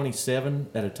like 27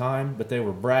 at a time, but they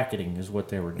were bracketing is what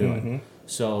they were doing. Mm-hmm.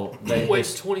 So they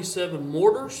 27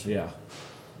 mortars? yeah,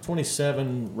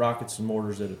 27 rockets and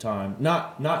mortars at a time.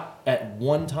 Not at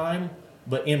one time,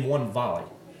 but in one volley.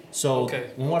 So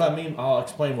Okay. what I mean, I'll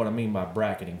explain what I mean by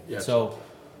bracketing. Yes. So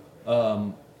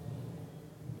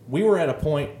we were at a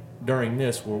point during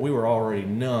this where we were already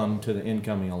numb to the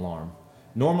incoming alarm.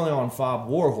 Normally on Fob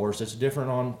Warhorse, it's different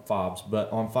on Fobs, but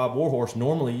on Fob Warhorse,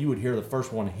 normally you would hear the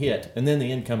first one hit, and then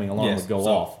the incoming alarm Yes, would go so-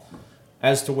 off.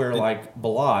 As to where, like,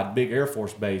 Balad, big Air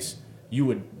Force base,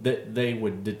 they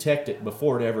would detect it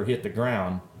before it ever hit the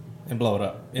ground, and blow it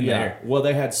up in the yeah. air. Well,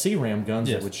 they had CRAM guns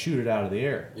Yes. that would shoot it out of the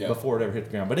air Yeah. before it ever hit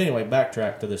the ground. But anyway,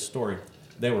 backtrack to this story.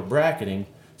 They were bracketing,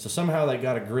 so somehow they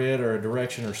got a grid or a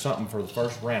direction or something for the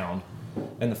first round,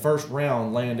 and the first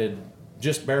round landed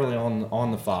just barely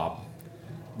on the fob,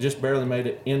 just barely made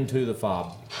it into the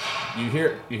fob. You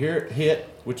hear it hit,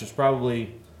 which is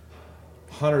probably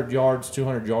 100 yards,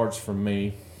 200 yards from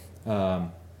me,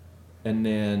 and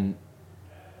then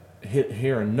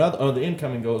hear another. Oh, the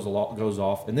incoming goes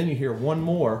off, and then you hear one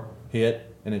more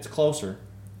hit, and it's closer.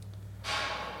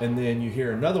 And then you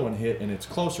hear another one hit, and it's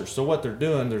closer. So what they're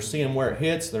doing, they're seeing where it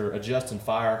hits, they're adjusting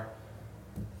fire.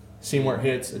 Seeing where it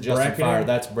hits, adjusting fire.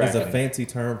 That's bracketing. Is a fancy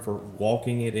term for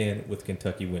walking it in with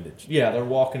Kentucky windage. Yeah, they're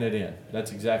walking it in.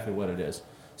 That's exactly what it is.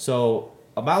 So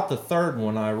about the third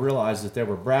one, I realized that they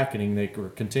were bracketing. They were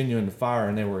continuing to fire,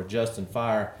 and they were adjusting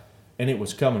fire, and it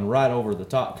was coming right over the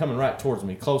top, coming right towards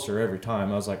me, closer every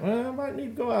time. I was like, well, I might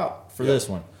need to go out for this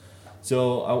one.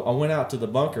 So I went out to the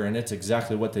bunker, and it's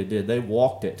exactly what they did. They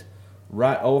walked it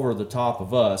right over the top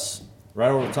of us,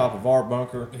 right over the top of our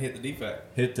bunker. Hit the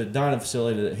defect. Hit the dining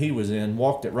facility that he was in,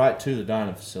 walked it right to the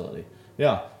dining facility.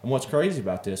 Yeah, and what's crazy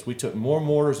about this, we took more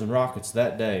mortars and rockets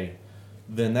that day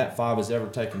than that fob has ever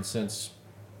taken since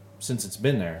it's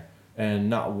been there.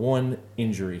 And not one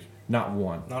injury, not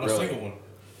one. Not Really? a single one.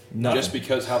 Nothing. Just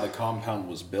because how the compound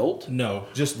was built? No.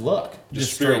 Just luck.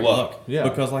 Just straight pure luck. Yeah.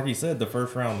 Because like he said, the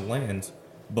first round lands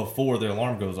before the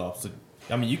alarm goes off. So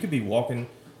I mean, you could be walking,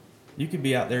 you could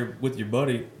be out there with your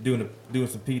buddy doing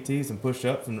some PTs and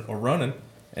push-ups or running,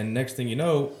 and next thing you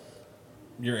know,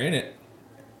 you're in it,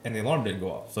 and the alarm didn't go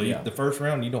off. So Yeah. the first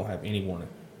round, you don't have any warning.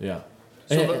 Yeah.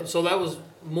 So that was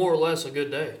more or less a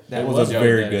good day. That It was a good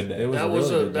very day. good day. It was That a was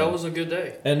really a good that day. was a good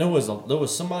day. And there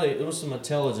was some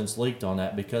intelligence leaked on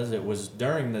that because it was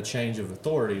during the change of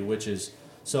authority, which is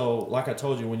so like I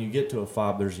told you, when you get to a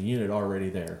fob, there's a unit already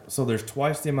there. So there's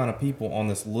twice the amount of people on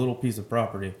this little piece of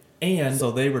property. And So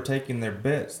they were taking their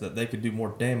bets that they could do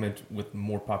more damage with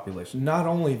more population. not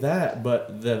only that,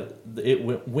 but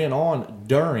it went on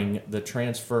during the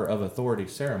transfer of authority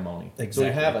ceremony. So Exactly.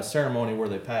 we have a ceremony where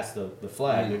they pass the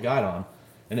flag, the guidon,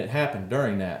 and it happened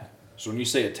during that. So when you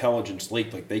say intelligence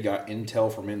leaked, like they got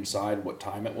intel from inside what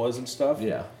time it was and stuff?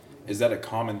 Yeah. Is that a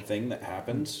common thing that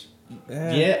happens?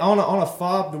 Yeah, on a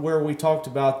fob where we talked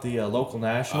about the local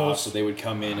nationals. So they would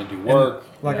come in and do And work.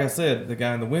 like Yeah. I said, the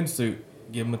guy in the windsuit,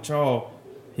 give him a chaw.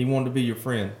 He wanted to be your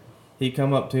friend. He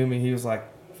come up to me. He was like,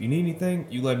 "If you need anything,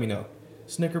 you let me know."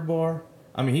 Snicker bar.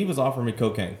 I mean, he was offering me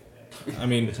cocaine. I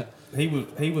mean, he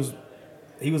was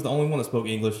the only one that spoke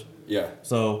English. Yeah.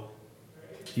 So,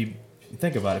 if you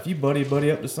think about it, if you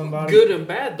buddy up to somebody, Good and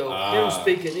bad though. Him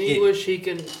speaking English,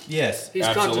 he's yes,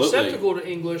 Absolutely. contraceptible to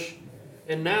English,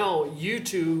 and now you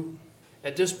two,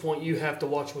 at this point, you have to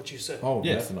watch what you say. Oh,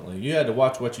 Yes. definitely. You had to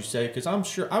watch what you say because I'm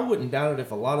sure I wouldn't doubt it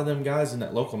if a lot of them guys in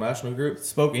that local national group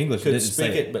spoke English. could Didn't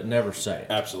speak say it but never say it.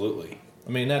 Absolutely. I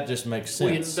mean, that just makes Well,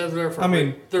 sense. they're there for. I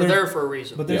mean, they're there's- there for a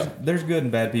reason. But there's Yeah. there's good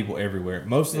and bad people everywhere.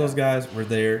 Most of those guys were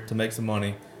there to make some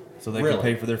money, so they Really? could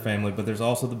pay for their family. But there's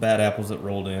also the bad apples that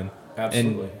rolled in.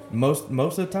 Absolutely. And most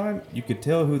of the time, you could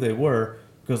tell who they were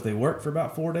because they worked for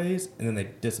about 4 days and then they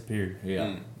disappeared.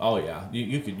 Yeah. Oh, yeah.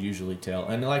 You could usually tell.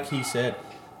 And like he said,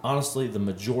 honestly, the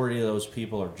majority of those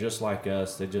people are just like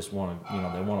us. They just want to,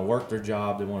 they want to work their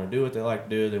job. They want to do what they like to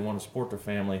do. They want to support their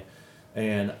family.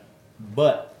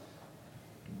 But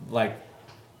like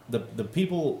the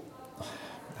people,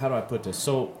 how do I put this?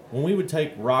 So when we would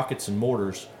take rockets and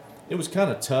mortars, it was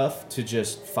kind of tough to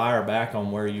just fire back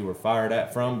on where you were fired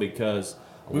at from because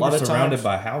a We lot were of surrounded times,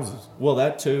 by houses. well,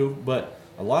 that too, but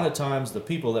a lot of times the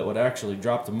people that would actually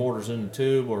drop the mortars in the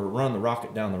tube or run the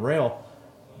rocket down the rail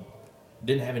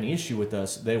didn't have any issue with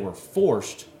us. They were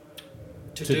forced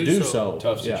to do so.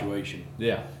 Tough Yeah. situation.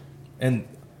 Yeah. And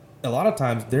a lot of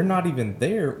times they're not even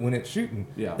there when it's shooting.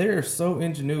 Yeah. They're so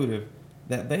ingenuitive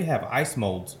that they have ice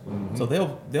molds. So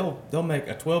they'll make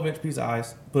a 12-inch piece of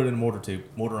ice, put it in a mortar tube,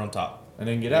 mortar on top. And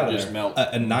then get out of Just there. melt.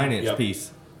 A 9-inch Yep.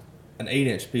 piece, an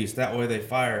 8-inch piece. That way they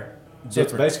fire. So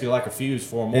it's basically like a fuse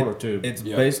for a mortar tube. It's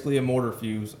Yeah. basically a mortar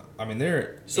fuse. I mean,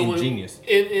 they're ingenious.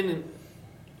 In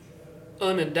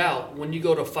doubt, when you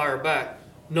go to fire back,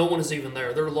 no one is even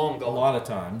there. They're long a gone. lot of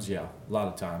times, yeah. A lot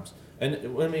of times. And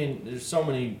I mean, there's so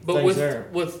many But things with there.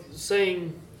 with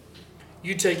saying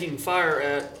you taking fire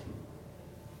at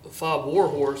Fob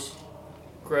Warhorse,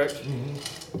 correct?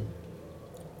 Mm-hmm.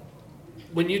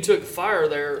 When you took fire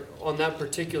there on that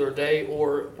particular day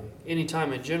or any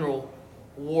time in general,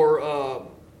 were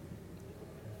all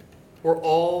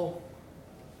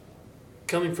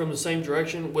coming from the same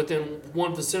direction within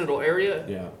one vicinal area?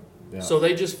 Yeah. Yeah. So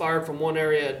they just fired from one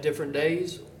area at different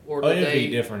days, Or it'd be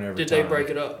different every did time. they break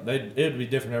it up? It'd be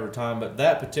different every time, but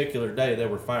that particular day they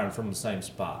were firing from the same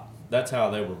spot. That's how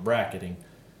they were bracketing,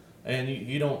 and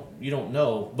you don't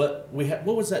know. But we had,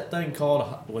 what was that thing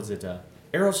called? Was it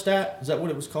aerostat? Is that what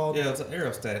it was called? Yeah, it's an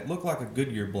aerostat. It looked like a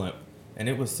Goodyear blimp, and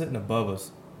it was sitting above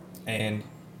us, and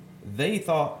they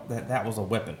thought that was a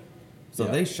weapon. So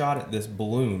Yeah. they shot at this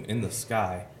balloon in the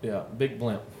sky Yeah, big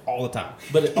blimp. all the time.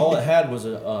 But all it had was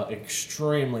a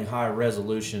extremely high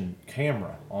resolution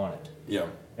camera on it, Yeah.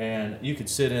 and you could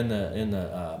sit in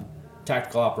the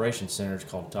tactical operations center. It's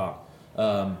called TOC,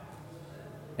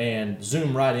 and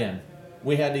zoom right in.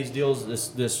 We had these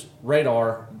deals, this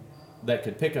radar that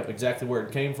could pick up exactly where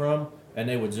it came from, and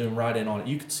they would zoom right in on it.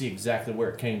 You could see exactly where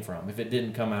it came from if it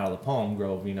didn't come out of the palm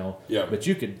grove, Yeah. But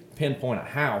you could pinpoint a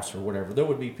house or whatever. There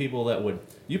would be people that would.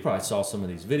 You probably saw some of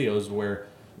these videos where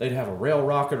they'd have a rail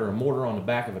rocket or a mortar on the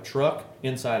back of a truck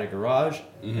inside a garage.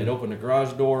 They'd open the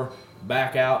garage door,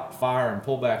 back out, fire, and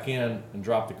pull back in and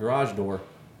drop the garage door,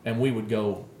 and we would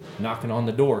go knocking on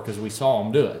the door because we saw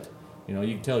them do it.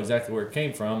 You could tell exactly where it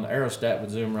came from. The aerostat would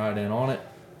zoom right in on it.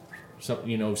 So,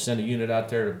 send a unit out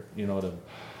there to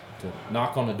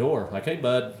knock on the door, like, hey,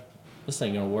 bud, this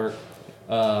ain't gonna work.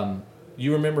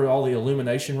 You remember all the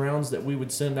illumination rounds that we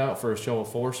would send out for a show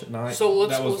of force at night? So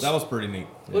That was pretty neat.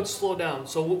 let's slow down.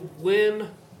 So when,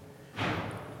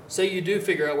 say you do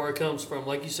figure out where it comes from,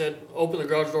 like you said, open the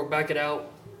garage door, back it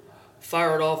out,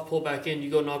 fire it off, pull back in, you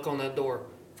go knock on that door.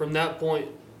 From that point,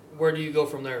 where do you go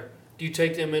from there? Do you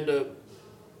take them into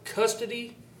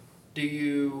custody? Do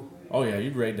you... Oh yeah,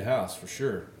 you'd raid the house for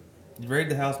sure. You raid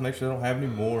the house, make sure they don't have any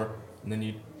more, and then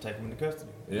you take them into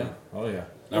custody. Yeah. Oh yeah.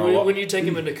 When you take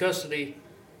them into custody,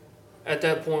 at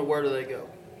that point, where do they go?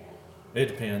 It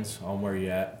depends on where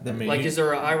you're at. I mean, Like, is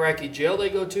there an Iraqi jail they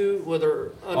go to,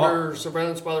 whether under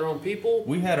surveillance by their own people?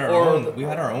 We had our Or own. the- We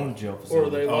had our own jail Or are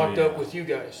facility. they Oh, locked yeah. up with you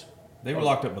guys? They were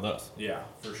locked up with us. Yeah,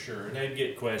 for sure. And they'd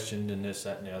get questioned and this,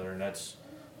 that, and the other, and that's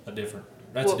a different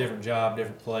Well- a different job,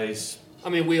 different place. I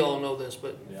mean, we all know this,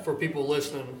 but Yeah. for people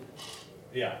listening,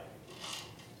 Yeah.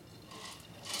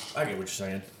 I get what you're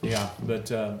saying. Yeah.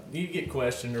 But you get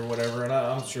questioned or whatever, and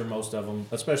I'm sure most of them,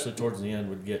 especially towards the end,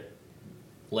 would get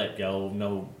let go.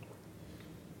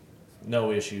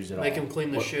 No issues at make all. them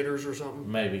clean the What- shitters or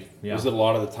something. Maybe. Yeah. Was it a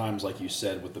lot of the times, like you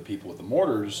said, with the people with the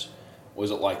mortars?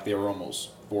 Was it like they were almost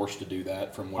forced to do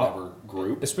that from whatever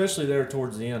group? Especially there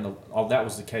towards the end, that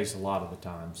was the case a lot of the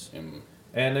times. And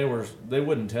And they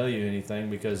wouldn't tell you anything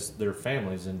because their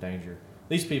family's in danger.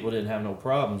 These people didn't have no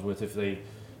problems with if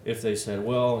they said,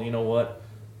 well, you know what,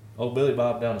 old Billy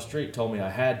Bob down the street told me I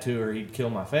had to or he'd kill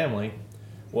my family.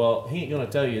 Well, he ain't gonna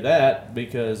tell you that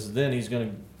because then he's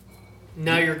gonna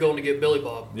Now you're going to get Billy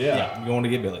Bob. yeah. You're going to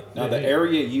get Billy. now, the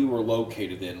area you were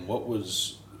located in, what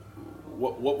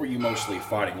were you mostly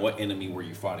fighting? What enemy were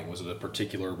you fighting? Was it a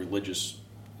particular religious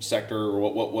sector, or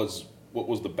what was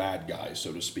the bad guy,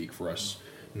 so to speak, for us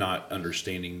not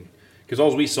understanding? Because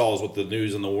all we saw is what the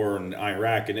news and the war in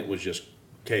Iraq, and it was just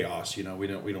chaos. We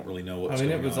don't really know what's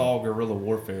going on. It was all guerrilla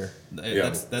warfare. Yeah.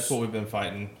 That's what we've been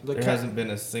fighting. The There ca- hasn't been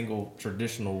a single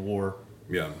traditional war.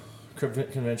 Yeah.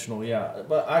 Conventional, yeah.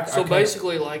 But I So kinda-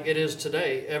 basically, like it is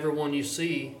today, everyone you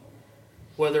see,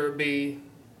 whether it be,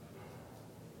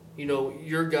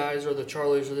 your guys or the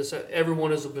Charlies or this,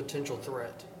 everyone is a potential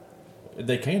threat.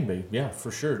 they can be, yeah,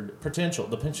 for sure.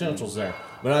 The potential's there.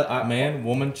 But I Man,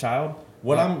 woman, child.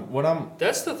 what I'm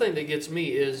That's the thing that gets me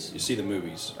is You see the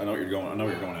movies. I know what you're going at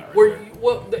right where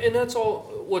there. and that's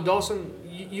all. What Dawson,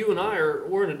 you and I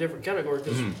we're in a different category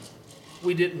because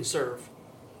we didn't serve,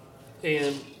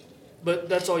 but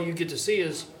that's all you get to see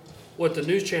is what the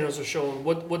news channels are showing,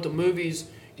 what the movies,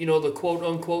 the quote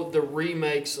unquote the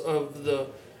remakes of the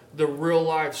real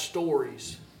life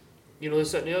stories,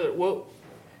 this, that, and the other. Well,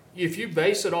 if you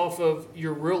base it off of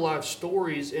your real life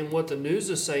stories and what the news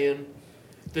is saying,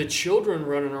 the children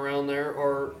running around there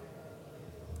are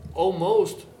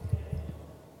almost,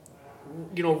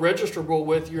 registerable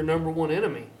with your number one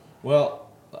enemy. well.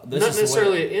 This Not is the way-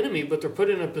 necessarily an enemy, but they're put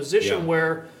in a position Yeah.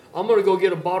 where I'm going to go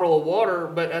get a bottle of water,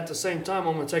 but at the same time,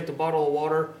 I'm going to take the bottle of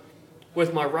water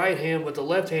with my right hand, with the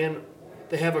left hand,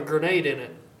 they have a grenade in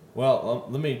it. Well,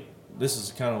 this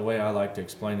is kind of the way I like to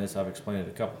explain this. I've explained it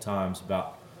a couple times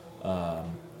about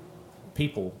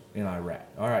people in Iraq.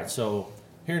 All right, so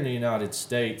here in the United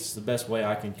States, the best way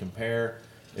I can compare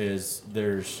is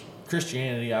there's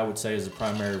Christianity, I would say, is the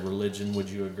primary religion. Would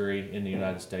you agree in the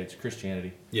United States?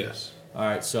 Christianity. Yes. All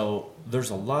right, so there's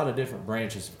a lot of different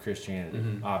branches of Christianity,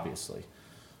 obviously.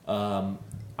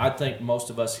 I think most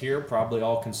of us here probably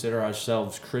all consider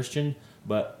ourselves Christian,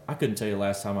 but I couldn't tell you the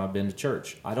last time I've been to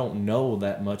church. I don't know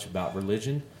that much about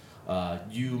religion.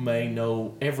 You may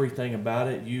know everything about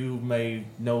it. You may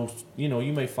know,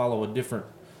 you may follow a different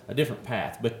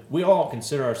path. But we all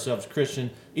consider ourselves Christian,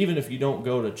 even if you don't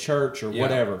go to church or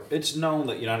whatever. It's known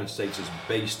that the United States is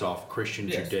based off Christian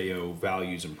Yes. Judeo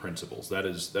values and principles. That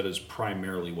is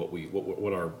primarily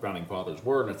what our founding fathers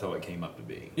were, and that's how it came up to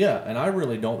be. Yeah, and I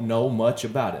really don't know much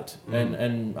about it,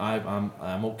 and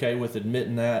I'm okay with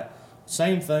admitting that.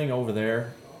 Same thing over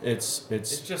there. It's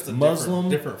just a Muslim.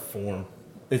 different form.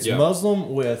 It's Yeah.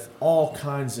 Muslim with all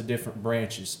kinds of different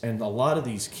branches, and a lot of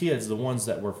these kids, the ones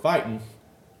that we're fighting,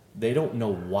 they don't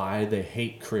know why they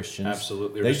hate Christians.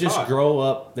 Absolutely. They They're just taught. grow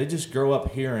up. They just grow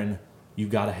up hearing you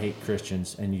got to hate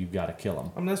Christians and you got to kill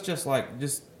them. I mean,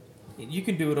 that's you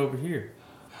can do it over here.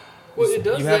 Well, it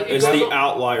does. You have- It It's goes the on-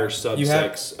 outlier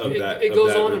subsects of that. It goes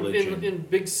of that on religion. in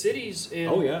big cities, and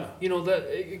Oh, yeah. that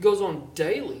it goes on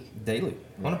daily. Daily,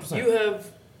 100%. You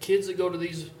have kids that go to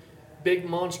these big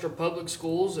monster public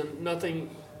schools and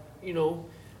nothing,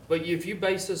 but if you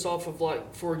base this off of,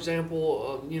 like, for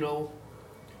example,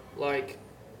 like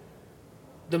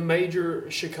the major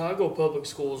Chicago public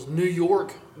schools, New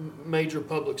York major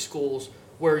public schools,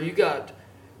 where you got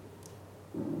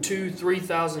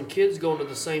 2,000-3,000 kids going to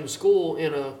the same school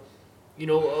in a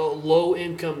low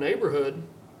income neighborhood,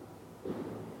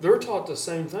 they're taught the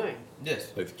same thing.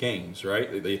 Yes. Like the Kings,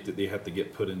 right? They have to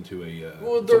get put into a.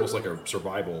 Well, it's they're- almost like a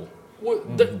survival. Well,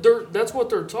 that's what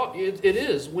they're taught. It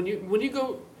is when you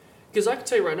go, because I can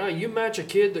tell you right now, you match a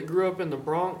kid that grew up in the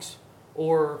Bronx,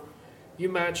 or you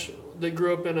match that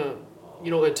grew up in a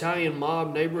Italian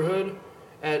mob neighborhood,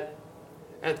 at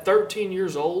 13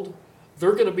 years old,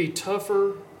 they're going to be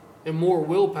tougher and more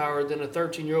willpower than a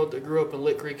 13-year-old that grew up in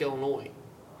Lick Creek, Illinois.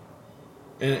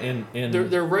 And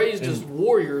They're raised as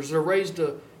warriors. They're raised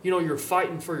to you're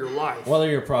fighting for your life. well,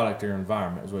 you're a product of your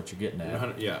environment, is what you're getting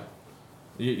at. Yeah.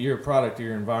 You're a product of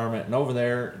your environment, and over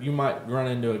there, you might run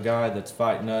into a guy that's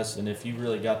fighting us, and if you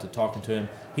really got to talking to him,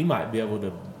 he might be able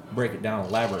to break it down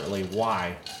elaborately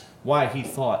why he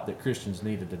thought that Christians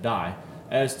needed to die,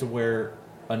 as to where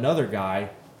another guy,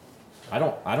 I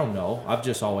don't know. I've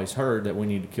just always heard that we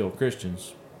need to kill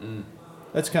Christians.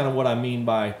 That's kind of what I mean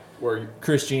by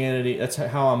Christianity. That's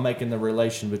how I'm making the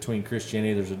relation between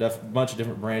Christianity. There's a bunch of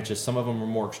different branches. Some of them are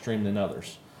more extreme than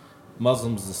others.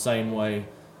 Muslims the same way.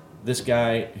 This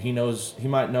guy, he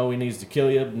might know he needs to kill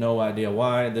you, no idea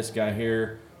why. This guy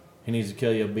here, he needs to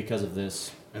kill you because of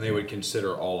this. And they would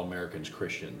consider all Americans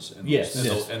Christians. And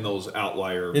Yes. and those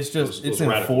outlier. It's just those it's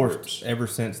radical enforced groups. ever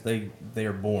since they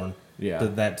are born. Yeah.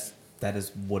 That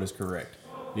is what is correct.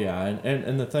 Yeah,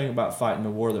 and the thing about fighting the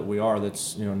war that we are,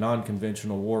 that's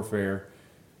non-conventional warfare,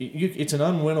 it's an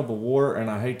unwinnable war,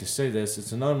 and I hate to say this,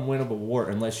 it's an unwinnable war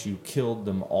unless you killed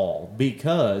them all.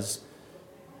 Because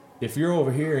if you're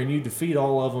over here and you defeat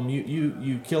all of them,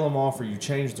 you kill them off or you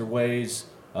change their ways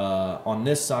on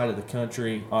this side of the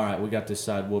country. All right, we got this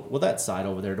side. Well, that side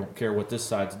over there don't care what this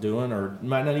side's doing, or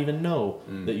might not even know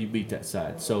that you beat that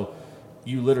side. So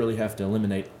you literally have to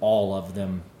eliminate all of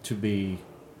them to be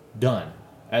done.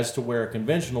 As to where a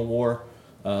conventional war,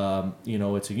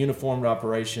 it's a uniformed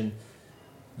operation.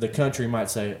 The country might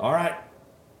say, all right,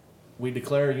 we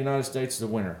declare the United States the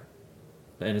winner.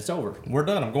 And it's over. We're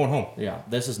done. I'm going home. Yeah,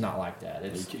 this is not like that.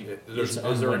 It's It's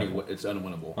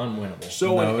unwinnable. unwinnable.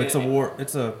 So No, it's a war.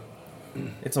 It's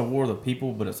a war of the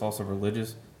people, but it's also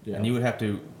religious. Yeah. And you would have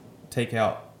to take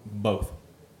out both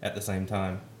at the same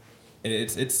time.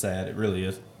 It's sad. It really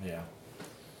is. Yeah.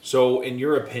 So, in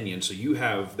your opinion, so you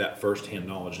have that firsthand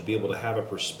knowledge to be able to have a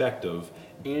perspective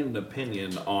and an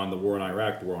opinion on the war in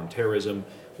Iraq, the war on terrorism,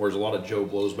 whereas a lot of Joe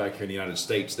Blows back here in the United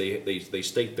States, they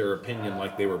state their opinion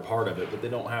like they were part of it, but they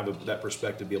don't have that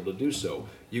perspective to be able to do so.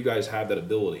 You guys have that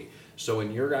ability. So,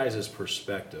 in your guys'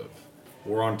 perspective,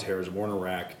 war on terrorism, war in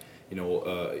Iraq,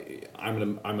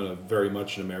 I'm a very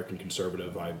much an American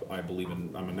conservative. I believe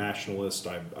I'm a nationalist.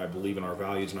 I believe in our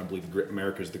values, and I believe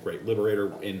America is the great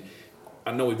liberator. And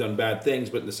I know we've done bad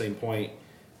things, but at the same point,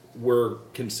 we're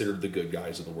considered the good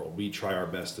guys of the world. We try our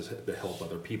best to help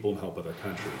other people and help other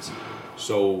countries.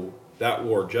 So that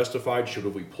war justified? Should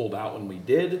have we pulled out when we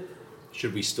did?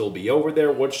 Should we still be over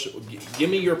there? Give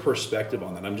me your perspective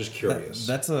on that. I'm just curious.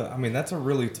 That's a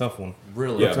really tough one.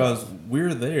 Really? Yeah. Because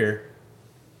we're there.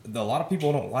 A lot of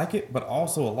people don't like it, but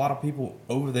also a lot of people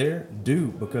over there do,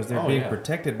 because they're being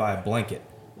protected by a blanket.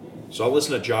 So I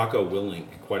listen to Jocko Willink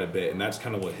quite a bit, and that's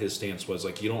kind of what his stance was.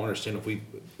 Like, you don't understand,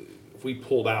 if we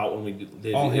pulled out when we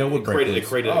did, All hell would break loose. it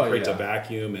creates a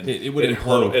vacuum, and It would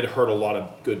implode. It hurt a lot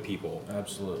of good people.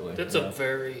 Absolutely. That's a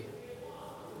very.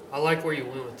 I like where you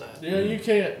went with that. Yeah, you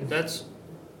can't. That's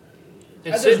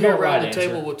And There's sitting no here around right the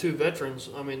table answer. with two veterans,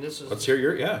 I mean, this is. Let's hear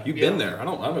your. Yeah, you've been there. I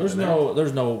haven't There's been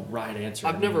there's no right answer.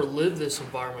 I've never lived this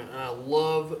environment, and I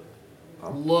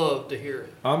love to hear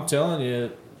it. I'm telling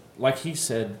you, like he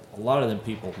said, a lot of them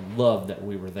people loved that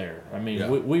we were there. I mean, Yeah.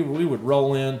 we would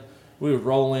roll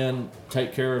in,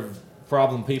 take care of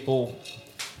problem people,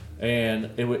 and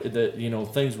it would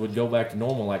things would go back to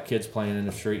normal, like kids playing in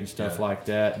the street and stuff Yeah. like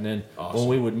that. And then Awesome. when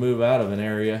we would move out of an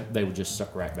area, they would just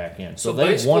suck right back in. So So they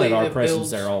basically, wanted our it presence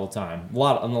builds- there all the time. In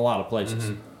a lot of places.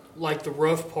 Mm-hmm. Like the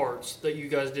rough parts that you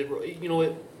guys did,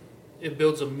 it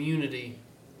builds immunity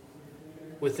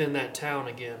within that town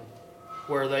again,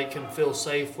 where they can feel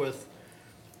safe with,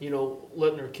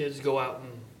 letting their kids go out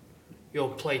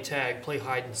and, play tag, play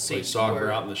hide and seek, Play soccer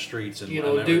where, out in the streets and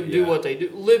do what they do,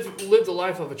 live the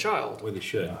life of a child. Way they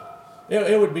should.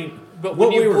 It would be, But what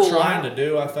when you we were pull trying out- to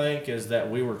do, I think, is that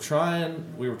we were trying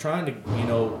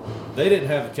to, they didn't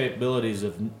have the capabilities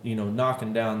of,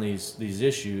 knocking down these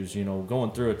issues,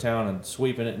 going through a town and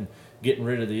sweeping it and getting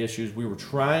rid of the issues. We were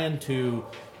trying to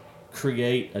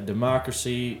create a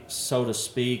democracy, so to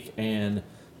speak, and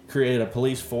create a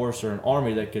police force or an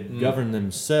army that could govern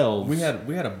themselves. We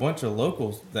had a bunch of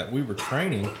locals that we were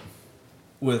training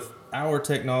with our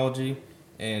technology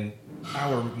and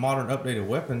our modern updated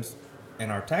weapons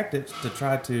and our tactics to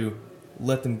try to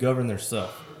let them govern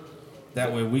themselves.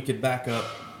 That way we could back up,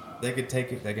 they could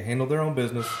take it, they could handle their own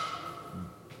business,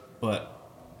 but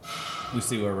we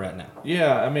see where we're at now.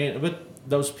 Yeah, I mean, but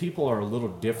those people are a little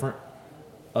different.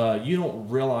 You don't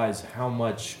realize how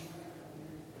much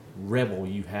rebel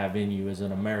you have in you as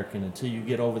an American until you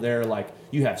get over there. Like,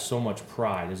 you have so much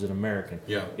pride as an American.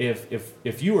 Yeah.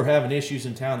 If you were having issues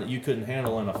in town that you couldn't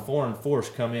handle and a foreign force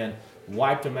come in,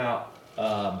 wiped them out,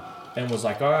 and was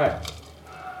like, all right,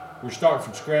 we're starting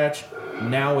from scratch.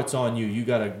 Now it's on you. You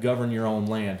got to govern your own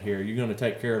land here. You're going to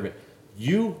take care of it.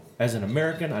 You, as an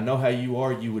American, I know how you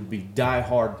are. You would be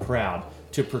diehard proud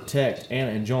to protect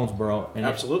Anna and Jonesboro. And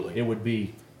Absolutely. It would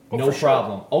be Oh, no for sure.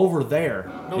 problem. Over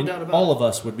there, No and doubt about all it. of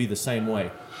us would be the same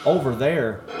way. Over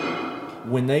there,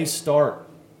 when they start,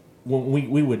 when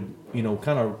we would,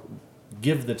 kind of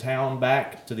give the town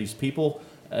back to these people,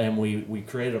 and we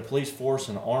created a police force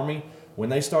and an army. When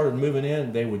they started moving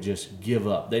in, they would just give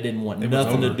up. They didn't want It was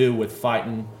nothing to over. do with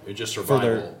fighting. It's just For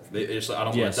survival. their- It's like, I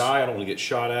don't Yes. want to die. I don't want to get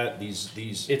shot at.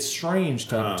 These. It's strange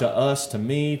to us, to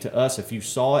me, to us. If you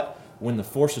saw it, when the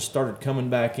forces started coming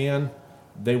back in,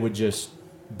 they would just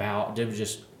bow. They would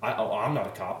just, I'm not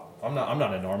a cop. I'm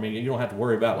not an army. You don't have to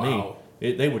worry about Wow.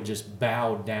 me. They would just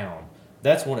bow down.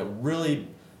 That's when it really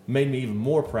made me even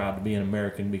more proud to be an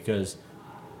American, because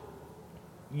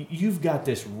you've got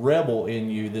this rebel in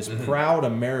you, this proud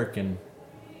American.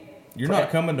 You're not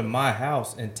coming to my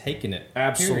house and taking it.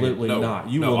 Absolutely No, not.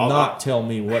 You no, will I'll not tell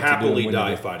me what to do. happily when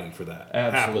die you do. fighting for that.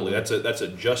 Absolutely. Happily. That's a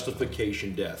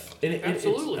justification death. And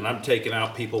Absolutely. And I'm taking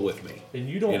out people with me. And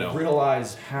you don't You know.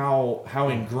 realize how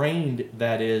ingrained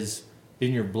that is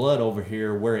in your blood over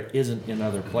here, where it isn't in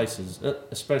other places,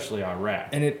 especially Iraq.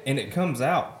 And it comes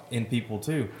out in people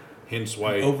too. Hence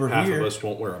why Over half here- of us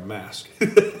won't wear a mask.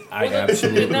 I And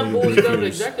that boils down to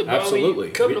exactly. But Absolutely. I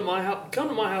mean, come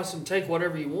to my house and take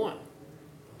whatever you want.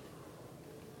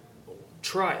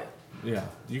 Try it. Yeah,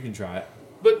 you can try it.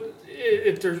 But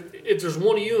if there's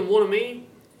one of you and one of me,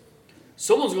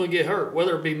 someone's going to get hurt,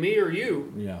 whether it be me or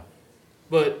you. Yeah.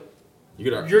 But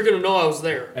You're gonna. you're going to know I was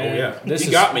there. Oh yeah. This You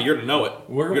is- got me. You're to know it.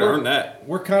 We're You're gonna earn that.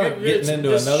 We're kind of It's- getting into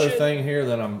this another shit- thing here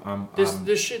that I'm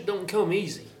This shit don't come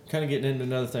easy. kind of getting into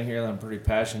another thing here that I'm pretty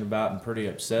passionate about and pretty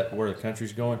upset where the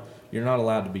country's going. You're not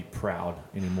allowed to be proud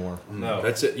anymore. No.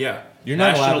 That's it. Yeah. You're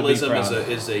not allowed to be Nationalism proud.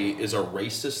 is a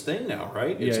racist thing now,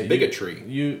 right? It's Yeah, bigotry.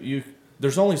 You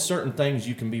there's only certain things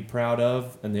you can be proud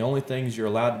of, and the only things you're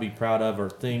allowed to be proud of are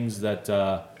things that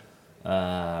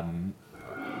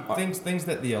Things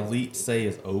that the elite say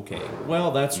is okay.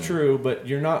 well, that's true, but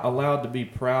you're not allowed to be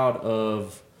proud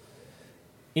of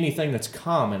anything that's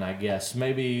common, I guess.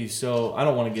 Maybe so. I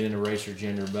don't want to get into race or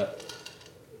gender, but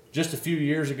just a few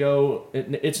years ago,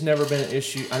 it's never been an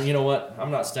issue. You know what?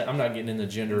 I'm not getting into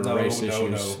gender or No, race no,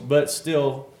 issues, no. but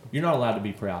still, you're not allowed to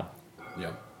be proud.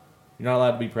 Yeah. You're not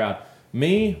allowed to be proud.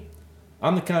 Me,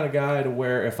 I'm the kind of guy to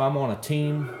where if I'm on a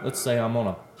team, let's say I'm on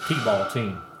a T-ball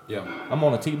team. Yeah. I'm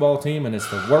on a T-ball team, and it's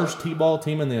the worst T-ball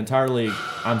team in the entire league.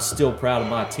 I'm still proud of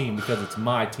my team because it's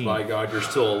my team. By God, you're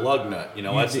still a lug nut. You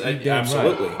know, You that's damn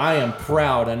absolutely. right. I am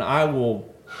proud, and I will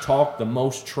talk the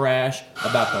most trash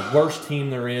about the worst team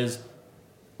there is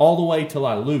all the way till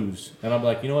I lose. And I'm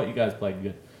like, you know what? You guys played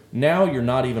good. Now you're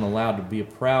not even allowed to be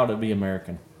proud to be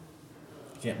American.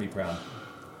 You can't be proud.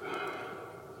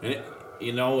 And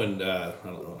you know, and I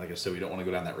don't know, like I said, we don't want to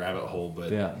go down that rabbit hole,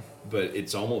 but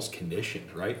it's almost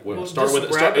conditioned, right? Well, it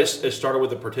started with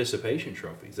the participation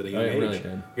trophies at a young age. Really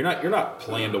did. You're not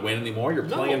playing to win anymore. You're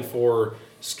playing for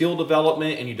skill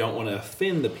development, and you don't want to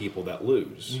offend the people that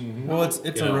lose. Mm-hmm. Well,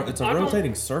 it's a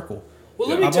rotating circle. Well,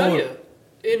 let me tell you,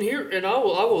 in here, and I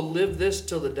will live this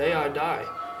till the day I die,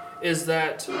 is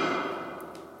that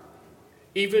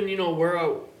even where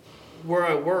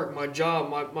I work, my job,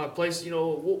 my place, you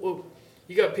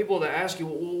got people that ask you,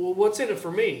 well, what's in it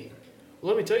for me?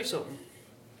 Well, let me tell you something.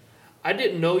 I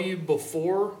didn't know you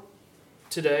before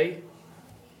today.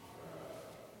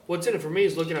 What's in it for me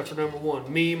is looking out for number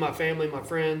one. Me, my family, my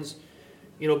friends,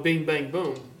 bing, bang,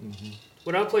 boom. Mm-hmm.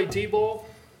 When I played T-ball,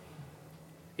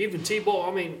 even T-ball,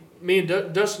 I mean, me and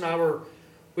Dustin and I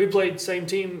we played same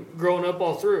team growing up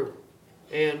all through.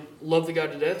 And love the guy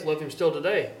to death, love him still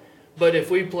today. But if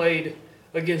we played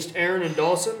against Aaron and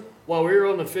Dawson while we were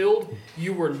on the field,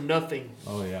 you were nothing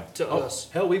to us.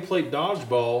 Hell, we played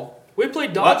dodgeball. We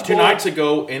played dodgeball 2 nights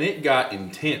ago, and it got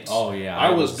intense. Oh, yeah.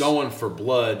 I was going for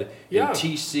blood, and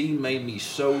TC made me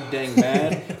so dang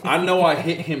mad. I know I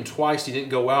hit him twice. He didn't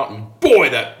go out, and boy,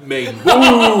 that made me.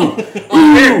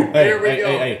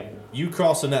 Hey, you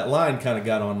crossing that line kind of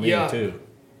got on me, too.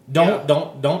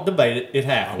 Don't debate it. It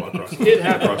happened. It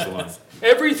happened.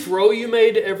 Every throw you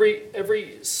made,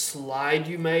 every slide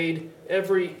you made,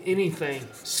 anything,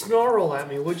 snarl at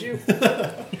me, would you?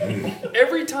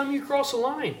 Every time you cross a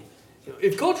line.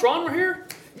 If Coach Ron were here,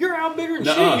 you're out bigger than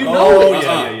shit. You know it.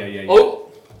 Yeah.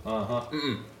 Oh.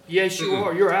 Yes, you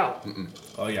are. You're out.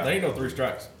 Oh, yeah. There ain't no 3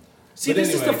 strikes. See,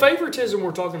 this is the favoritism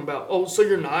we're talking about. Oh, so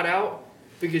you're not out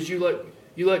because you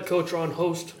let Coach Ron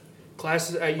host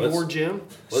classes at your gym?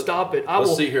 Stop it.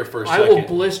 Let's see here for a second. I will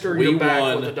blister your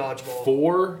back with the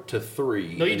dodgeball.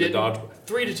 4-3. No, you didn't.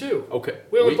 3-2. Okay.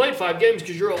 We only played 5 games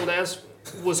because your old ass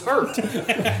was hurt.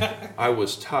 I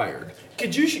was tired.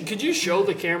 Could you show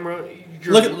the camera?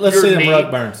 Let's see them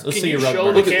rug burns. Let's see your rug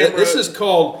burns. Look at this is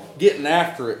called getting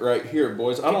after it right here,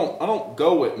 boys. I don't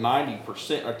go at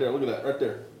 90% right there. Look at that right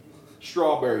there.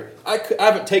 Strawberry. I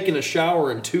haven't taken a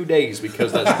shower in 2 days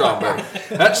because of that strawberry.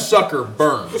 That sucker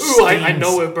burns. Ooh, I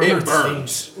know it burns. It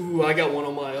burns. Ooh, I got one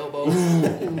on my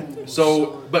elbow.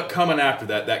 So, but coming after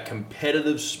that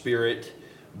competitive spirit,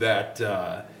 that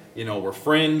we're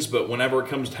friends, but whenever it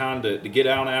comes time to get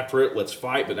out after it, let's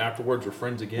fight. But afterwards, we're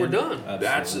friends again. We're done.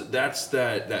 That's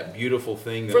that beautiful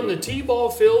thing. From the T-ball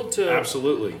field to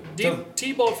absolutely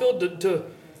T-ball field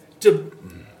to,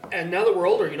 and now that we're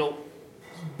older,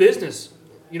 business,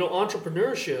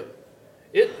 entrepreneurship.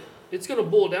 It's going to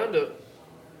boil down to.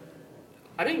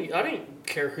 I didn't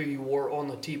care who you were on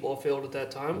the T-ball field at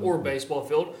that time or baseball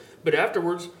field, but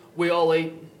afterwards we all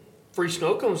ate free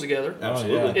snow cones together,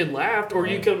 absolutely, and laughed. Or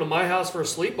you come to my house for a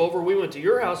sleepover, we went to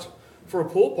your house for a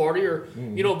pool party, or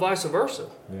vice versa.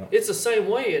 Yeah. It's the same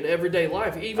way in everyday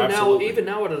life. Even now,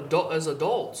 as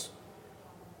adults,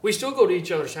 we still go to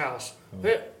each other's house.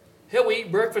 Hell, we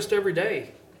eat breakfast every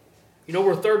day.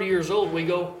 We're 30 years old.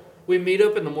 We meet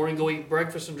up in the morning, go eat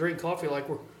breakfast and drink coffee like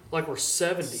we're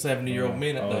 70. 70-year-old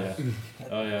men at that.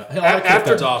 Oh yeah.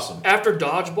 That's awesome. After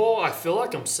dodgeball, I feel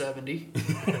like I'm 70.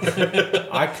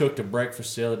 I cooked a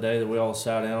breakfast the other day that we all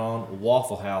sat down on.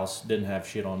 Waffle House didn't have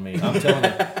shit on me. I'm telling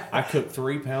you, I cooked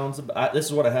 3 pounds of. This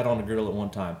is what I had on the grill at one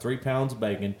time: 3 pounds of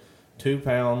bacon, 2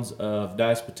 pounds of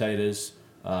diced potatoes,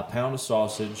 a pound of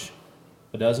sausage,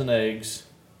 a dozen eggs,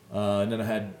 and then I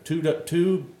had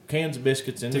two cans of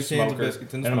biscuits in the smoker,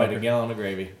 and I made a gallon of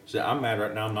gravy. See, I'm mad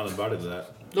right now. I'm not invited to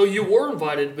that. No, you were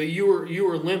invited, but you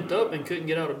were limped up and couldn't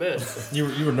get out of bed. You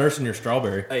were nursing your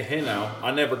strawberry. Hey now,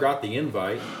 I never got the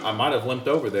invite. I might have limped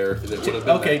over there if it would have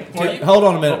been. Okay, hold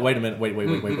on a minute. Wait a minute.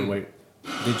 Wait.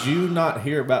 Did you not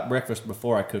hear about breakfast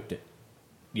before I cooked it?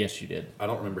 Yes, you did. I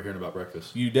don't remember hearing about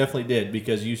breakfast. You definitely did,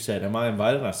 because you said, "Am I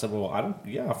invited?" And I said, "Well, I don't."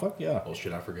 Yeah, fuck yeah. Oh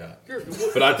shit, I forgot.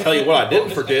 But I tell you what, I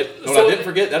didn't forget.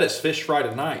 That is fish fry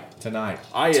tonight.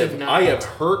 I have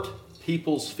hurt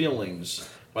people's feelings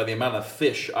by the amount of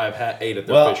fish I've ate at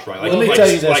their fish fry. Let me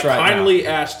tell you this right kindly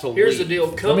now. asked to Here's leave. the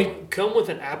deal. Come with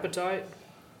an appetite.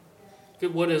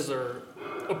 What is there?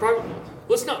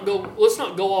 Let's not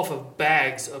go off of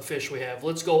bags of fish we have.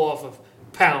 Let's go off of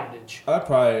poundage. I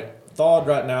probably thawed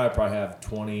right now. I probably have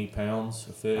 20 pounds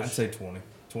of fish. I'd say 20,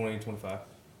 25.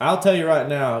 I'll tell you right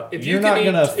now. You're not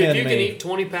going to offend me. If you can eat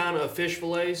 20 pounds of fish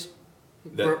fillets.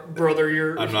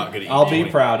 Brother, I'm not going to eat. I'll be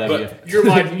proud of you. You're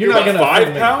not going to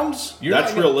 5 pounds.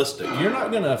 That's realistic. You're not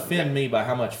going to offend me by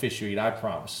how much fish you eat. I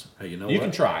promise. Hey, you know you what?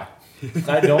 can try.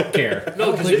 I don't care.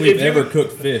 No, I don't think we've ever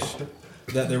cooked fish.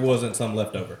 that there wasn't some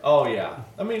left over. Oh yeah.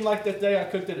 I mean, like that day I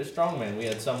cooked it at Strongman, we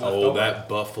had some left over. Oh, that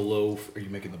buffalo. Are you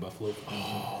making the buffalo?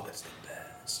 Oh, that's the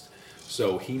best.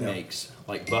 So he makes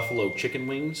like buffalo chicken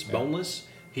wings, boneless.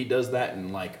 He does that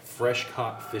in like fresh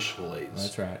caught fish fillets.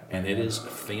 That's right. And it is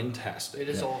fantastic. It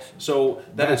is awesome. So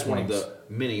that is Bass one of wings. the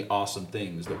many awesome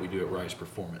things that we do at Rise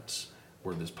Performance,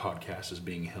 where this podcast is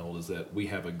being held, is that we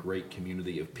have a great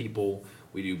community of people.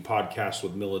 We do podcasts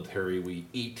with military. We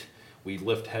eat. We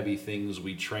lift heavy things.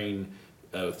 We train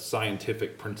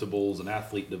scientific principles and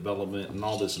athlete development and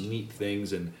all this neat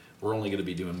things. And we're only going to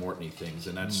be doing more neat things.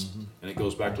 And that's and it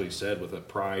goes back to what you said with a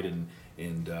pride and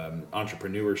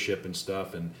entrepreneurship and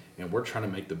stuff. And we're trying to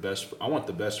make the best. I want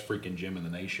the best freaking gym in the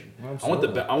nation.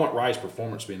 Absolutely. I want Rise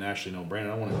Performance to be nationally known brand.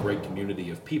 I want a great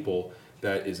community of people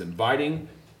that is inviting.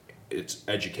 It's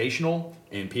educational,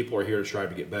 and people are here to strive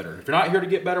to get better. If you're not here to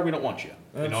get better, we don't want you.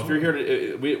 You know, if you're here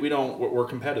to, we don't. We're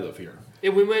competitive here.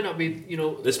 And we may not be,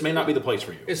 This may not be the place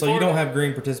for you. as So far you don't have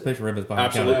green participation ribbons behind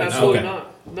Absolutely the not. counter? absolutely Okay.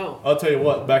 not. No. I'll tell you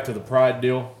what, back to the pride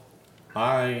deal.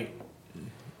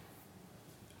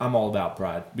 I'm all about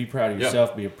pride. Be proud of Yeah.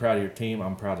 yourself. Be proud of your team.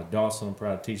 I'm proud of Dawson. I'm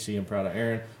proud of TC. I'm proud of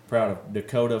Aaron. Proud of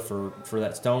Dakota for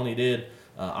that stone he did.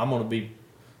 I'm going to be,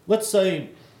 let's say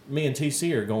me and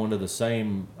TC are going to the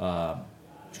same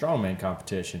strongman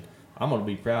competition. I'm going to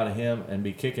be proud of him and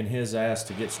be kicking his ass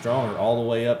to get stronger all the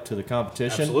way up to the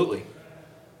competition. Absolutely.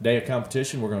 Day of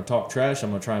competition, we're going to talk trash. I'm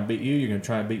going to try and beat you. You're going to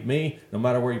try and beat me. No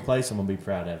matter where you place, I'm going to be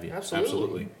proud of you.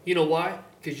 Absolutely. You know why?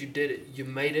 Because you did it. You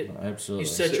made it. Absolutely.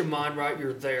 You set your mind right.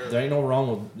 You're there. There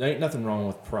ain't nothing wrong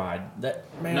with pride. That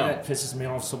pisses me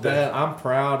off so That- bad. I'm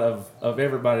proud of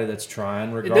everybody that's trying,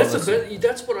 And regardless.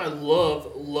 that's what I love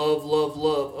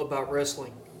about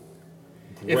wrestling.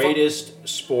 Greatest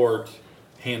sport,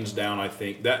 hands down. I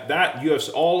think that UFC,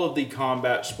 all of the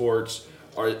combat sports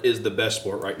is the best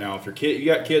sport right now. If you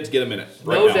got kids, get them in it.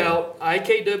 Right No now. doubt,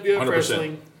 IKWF 100%.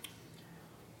 wrestling.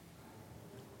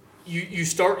 You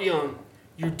start young.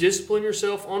 You discipline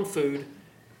yourself on food.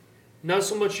 Not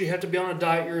so much you have to be on a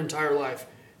diet your entire life,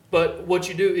 but what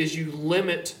you do is you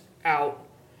limit out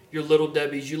your little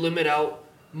Debbies. You limit out,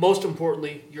 most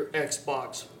importantly, your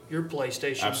Xbox, your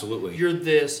PlayStation. Absolutely. Your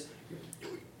this.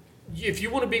 If you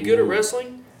want to be good at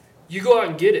wrestling, you go out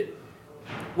and get it.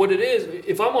 What it is,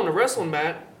 if I'm on the wrestling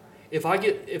mat, if I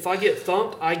get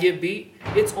thumped, I get beat,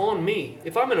 it's on me.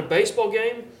 If I'm in a baseball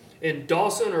game and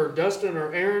Dawson or Dustin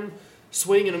or Aaron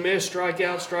swing and a miss, strike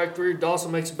out, strike three,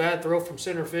 Dawson makes a bad throw from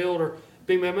center field or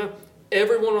bing, bang, bang,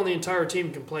 everyone on the entire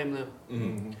team can blame them.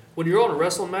 Mm-hmm. When you're on a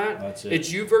wrestling mat, That's it.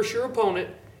 it's you versus your opponent.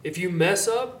 If you mess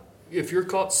up, if you're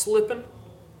caught slipping,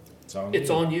 it's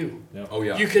on you. Yep. Oh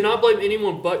yeah. You cannot blame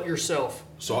anyone but yourself.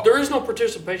 So- there is no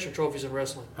participation trophies in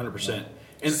wrestling. 100%.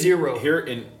 And Zero.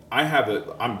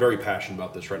 I'm very passionate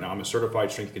about this right now. I'm a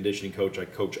certified strength and conditioning coach. I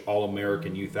coach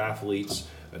all-American youth athletes,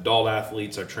 adult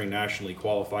athletes. I train nationally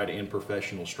qualified and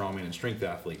professional strongman and strength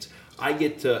athletes. I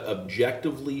get to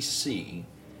objectively see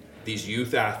these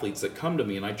youth athletes that come to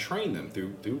me, and I train them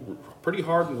through pretty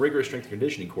hard and rigorous strength and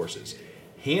conditioning courses.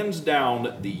 Hands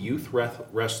down, the youth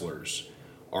wrestlers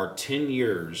are 10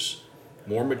 years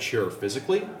more mature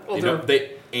physically.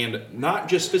 And not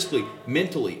just physically,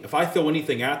 mentally. If I throw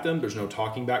anything at them, there's no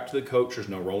talking back to the coach. There's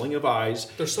no rolling of eyes.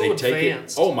 They're so They take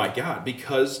advanced. it. Oh my God!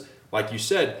 Because, like you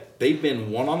said, they've been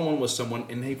one-on-one with someone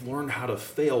and they've learned how to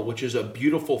fail, which is a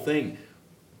beautiful thing.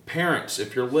 Parents,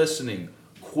 if you're listening,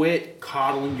 quit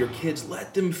coddling your kids.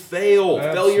 Let them fail.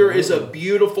 Absolutely. Failure is a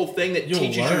beautiful thing that You'll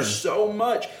teaches you learn. so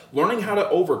much. Learning how to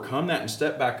overcome that and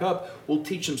step back up will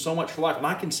teach them so much for life. And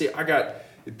I can see,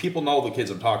 people know the kids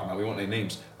I'm talking about. We won't name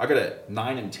names. I got a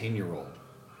 9 and 10-year-old.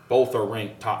 Both are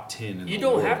ranked top 10 in You the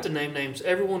don't world. have to name names.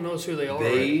 Everyone knows who they are.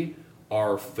 They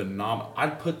are phenomenal.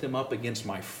 I'd put them up against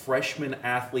my freshman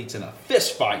athletes in a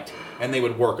fist fight, and they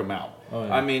would work them out. Oh,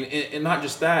 yeah. I mean, and not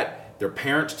just that. Their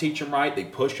parents teach them right. They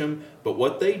push them. But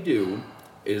what they do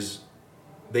is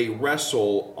they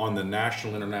wrestle on the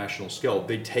national, international scale.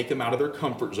 They take them out of their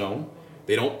comfort zone.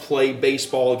 They don't play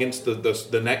baseball against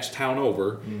the next town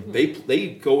over. Mm-hmm. They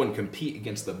go and compete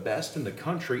against the best in the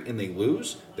country, and they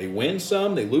lose. They win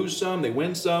some, they lose some, they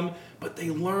win some, but they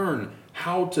learn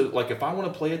how to, like, if I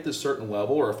want to play at this certain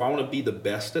level, or if I want to be the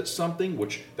best at something,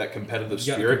 which that competitive You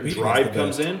gotta spirit and compete drive against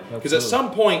the comes best. in. Because at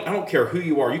some point, I don't care who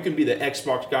you are, you can be the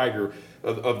Xbox guy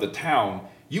of the town.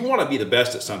 You want to be the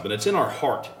best at something. It's in our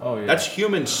heart. Oh, yeah. That's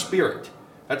human spirit.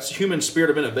 That's human spirit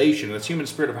of innovation. That's human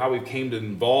spirit of how we came to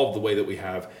involve the way that we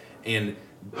have. And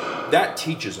that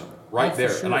teaches them right there.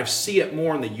 sure. And I see it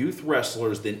more in the youth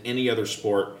wrestlers than any other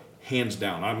sport, hands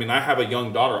down. I mean, I have a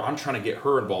young daughter. I'm trying to get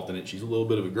her involved in it. She's a little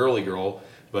bit of a girly girl.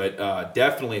 But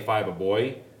definitely if I have a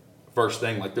boy, first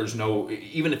thing. Like there's no,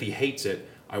 even if he hates it,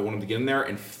 I want him to get in there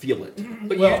and feel it.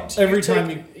 But Well, every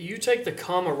time you take the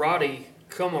camaraderie.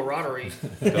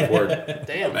 That word.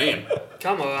 Damn. Man.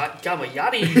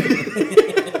 Kamayati.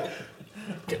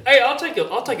 Hey, I'll take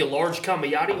a large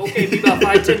kamayati. Okay, be about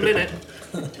 5-10 minutes.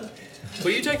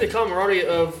 But you take the camaraderie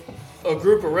of a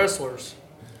group of wrestlers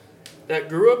that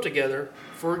grew up together.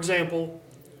 For example,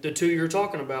 the two you're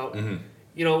talking about. Mm-hmm.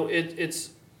 You know, it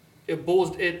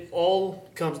all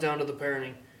comes down to the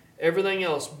parenting. Everything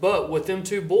else, but with them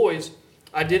two boys,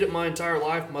 I did it my entire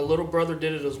life. My little brother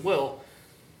did it as well.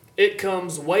 It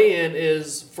comes weigh-in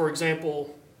is, for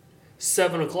example,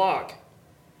 7 o'clock.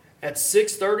 At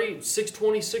 6:30,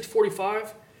 6:20,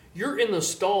 6:45, you're in the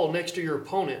stall next to your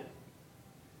opponent,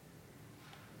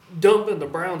 dumping the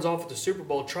Browns off at the Super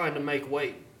Bowl, trying to make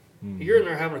weight. Mm-hmm. You're in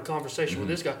there having a conversation with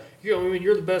this guy.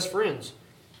 You're the best friends.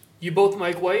 You both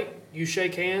make weight. You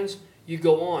shake hands. You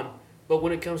go on. But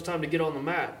when it comes time to get on the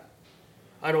mat,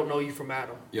 I don't know you from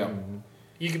Adam. Yeah. Mm-hmm.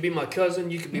 You could be my cousin.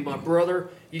 You could be my brother.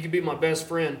 You could be my best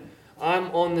friend.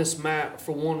 I'm on this mat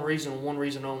for one reason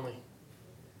only.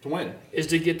 To win. Is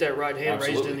to get that right hand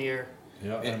Absolutely. raised in the air.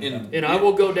 Yeah. And I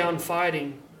will go down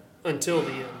fighting until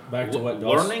the end. back to what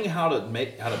Dawson, Learning how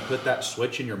to put that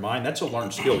switch in your mind, that's a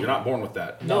learned skill. You're not born with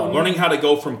that. No. Learning how to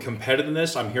go from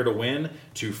competitiveness, I'm here to win,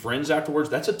 to friends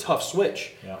afterwards, that's a tough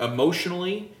switch. Yeah.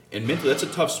 Emotionally and mentally, that's a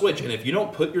tough switch. And if you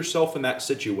don't put yourself in that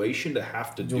situation to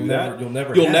have to You'll do never- that, you'll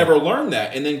you'll never never learn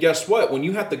that. And then guess what? When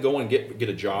you have to go and get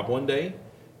a job one day,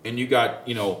 and you got,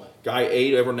 guy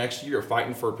A over next to you, you're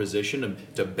fighting for a position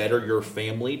to better your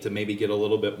family, to maybe get a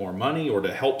little bit more money or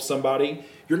to help somebody,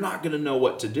 you're not going to know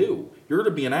what to do. You're going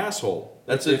to be an asshole.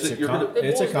 That's it's it. a You're com- gonna,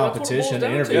 it's a That's what it boils competition. down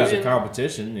to. Interview's a And-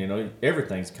 competition.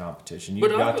 Everything's a competition. You've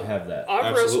got to have that.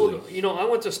 I've Absolutely. wrestled, I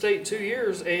went to state 2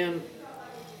 years, and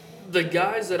the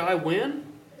guys that I win,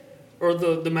 or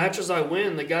the matches I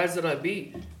win, the guys that I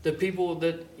beat, the people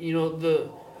that,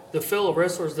 the fellow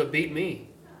wrestlers that beat me,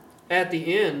 at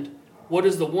the end, what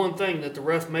is the one thing that the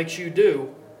ref makes you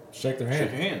do? Shake their shake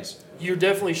hand. your hands. You're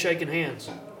definitely shaking hands.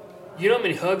 You know how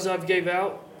many hugs I've gave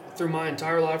out through my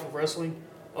entire life of wrestling?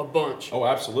 A bunch. Oh,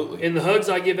 absolutely. And the hugs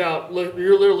I give out,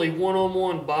 you're literally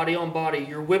one-on-one, body on body.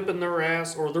 You're whipping their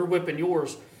ass or they're whipping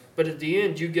yours. But at the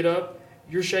end, you get up,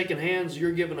 you're shaking hands,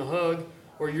 you're giving a hug,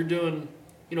 or you're doing,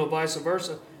 vice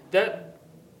versa. That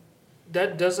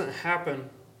doesn't happen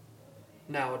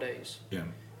nowadays. Yeah.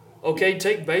 Okay,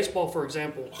 take baseball for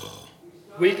example.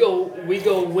 We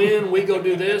go win, we go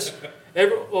do this.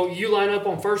 You line up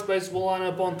on first base, we'll line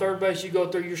up on third base. You go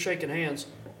through, you're shaking hands.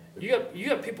 You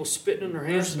got people spitting in their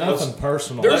hands. There's nothing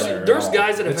personal. There's there at there's all.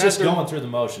 guys that have It's had just their, going through the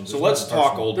motions. So There's let's nothing talk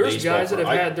personal. old there's baseball. guys that have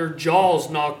had their jaws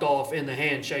knocked off in the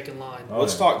handshaking line. Oh,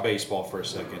 Let's yeah. talk baseball for a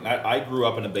second. I grew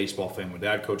up in a baseball family.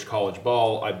 Dad coached college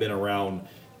ball. I've been around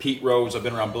Pete Rose. I've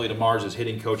been around Billy DeMars as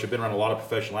hitting coach. I've been around a lot of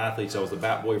professional athletes. I was the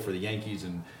bat boy for the Yankees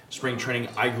in spring training.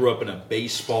 I grew up in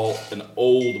an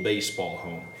old baseball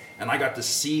home. And I got to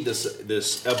see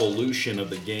this evolution of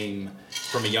the game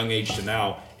from a young age to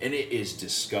now. And it is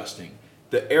disgusting.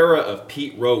 The era of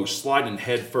Pete Rose sliding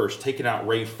head first, taking out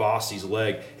Ray Fosse's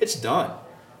leg, it's done.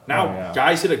 Now, Oh, yeah.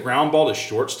 guys hit a ground ball to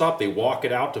shortstop. They walk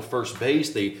it out to first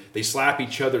base. They slap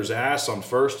each other's ass on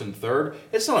first and third.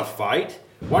 It's not a fight.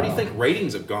 Why do you think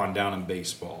ratings have gone down in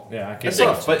baseball? Yeah, I can't It's think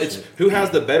not a of fight. some It's shit. who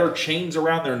has the better chains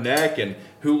around their neck and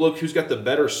who's got the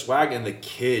better swag, and the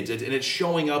kids. And it's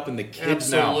showing up in the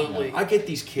kids Absolutely. now. I get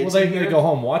these Well, kids. they in need here. to go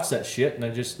home and watch that shit,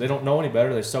 and they don't know any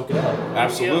better. They soak it up.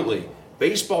 Absolutely.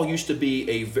 Baseball used to be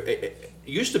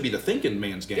the thinking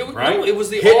man's game, It was, right? no, it was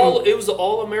the Hitting-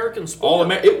 all American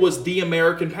sport. It was the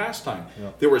American pastime. Yeah.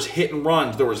 There was hit and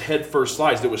runs. There was head first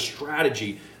slides. There was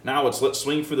strategy. Now it's let's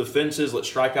swing for the fences. Let's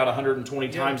strike out 120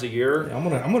 times a year. I'm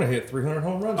gonna hit 300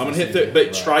 home runs. I'm gonna this hit season.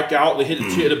 but strike out.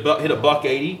 Hit a buck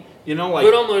 80. But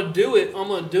I'm gonna do it. I'm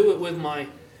gonna do it with my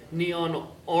neon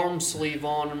arm sleeve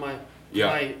on and my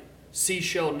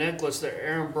seashell necklace that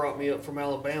Aaron brought me up from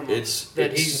Alabama. It's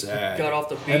he sad. got off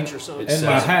the beach or something. it's And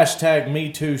my sad. hashtag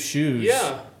 #MeToo shoes.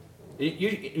 Yeah.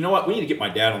 You know what? We need to get my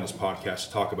dad on this podcast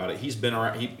to talk about it. He's been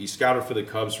around. He scouted for the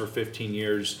Cubs for 15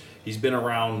 years. He's been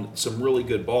around some really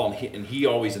good ball, and he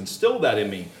always instilled that in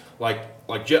me. I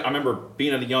remember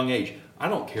being at a young age. I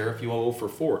don't care if you go 0 for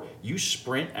 4. You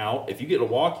sprint out. If you get a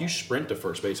walk, you sprint to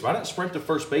first base. If I didn't sprint to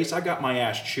first base, I got my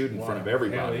ass chewed in front of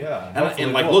everybody. Hell yeah. And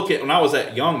Hopefully like more. look at when I was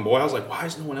that young boy, I was like, why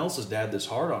is no one else's dad this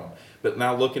hard on him? But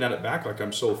now looking at it back, like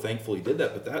I'm so thankful he did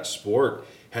that. But that sport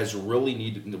has really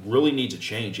needs to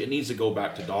change. It needs to go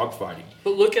back to dogfighting.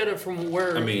 But look at it from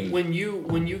where I mean- when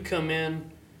you come in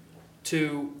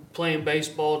to playing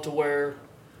baseball to where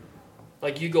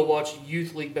like you go watch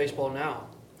youth league baseball now.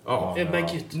 Oh, It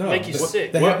make you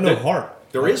sick. They have no heart.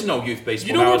 There is no youth baseball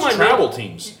You know now. what It's my travel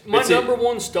teams. My It's number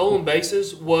one stolen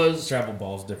bases was Travel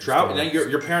balls, different. Travel. Now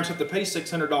stories. your parents have to pay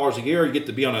 $600 a year. You get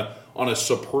to be on a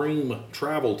supreme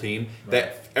travel team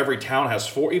that every town has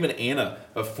four. Even Anna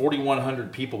of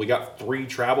 4,100 people, we got 3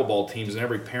 travel ball teams, and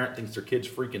every parent thinks their kid's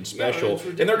freaking special, it's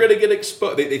and they're going to get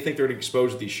exposed. They think they're going to get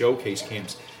exposed at these showcase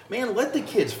camps. Man, let the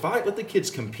kids fight. Let the kids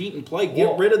compete and play.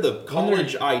 Get rid of the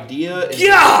college idea. And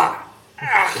yeah.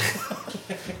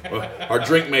 our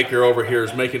drink maker over here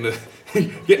is making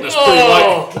getting us pretty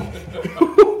light.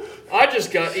 I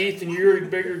just got Ethan. You're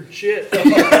bigger than shit.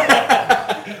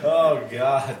 Oh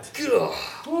God.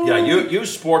 Yeah, youth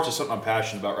sports is something I'm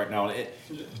passionate about right now, and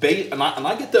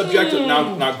I get the objective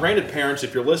now. Now, granted, parents,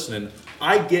 if you're listening,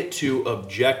 I get to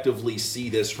objectively see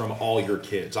this from all your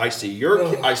kids. I see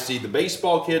I see the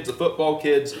baseball kids, the football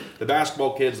kids, the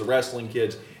basketball kids, the wrestling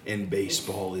kids, and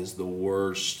baseball is the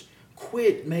worst.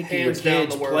 Quit making Hands your down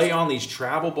kids the worst. play on these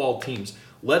travel ball teams.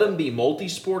 Let them be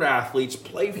multi-sport athletes.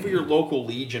 Play for your local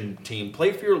Legion team.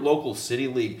 Play for your local city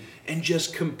league, and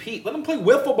just compete. Let them play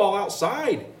wiffle ball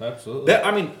outside. Absolutely.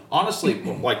 I mean, honestly,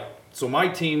 so my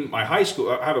team, my high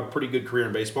school, I have a pretty good career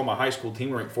in baseball. My high school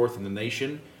team ranked 4th in the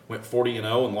nation, went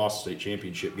 40-0, and lost the state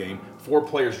championship game. 4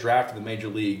 players drafted the major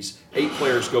leagues. 8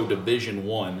 players go Division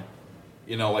I.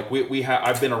 You know, like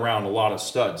I've been around a lot of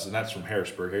studs, and that's from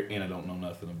Harrisburg, and I don't know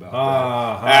nothing about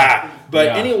that. But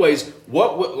anyways,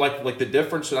 what like the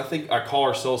difference? And I think I call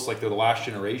ourselves like they're the last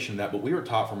generation of that, but we were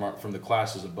taught from the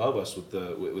classes above us with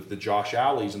the Josh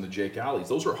Alleys and the Jake Alleys.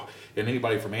 Those are, and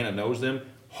anybody from Anna knows them,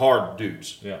 hard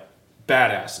dudes. Yeah.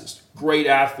 Badasses, great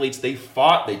athletes. They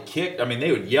fought, they kicked. I mean,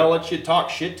 they would yell at you, talk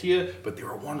shit to you, but they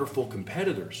were wonderful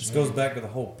competitors. This goes back to the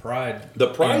whole pride.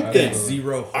 The pride thing.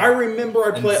 Zero heart I remember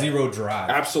I played zero drive.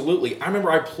 Absolutely. I remember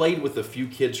I played with a few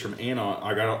kids from Anna.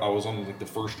 I was on like the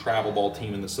first travel ball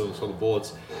team in the Silver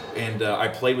Bullets, and I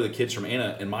played with the kids from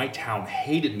Anna, and my town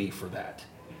hated me for that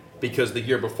because the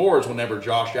year before is whenever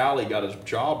Josh Alley got his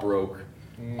jaw broke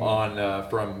on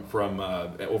from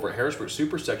over at Harrisburg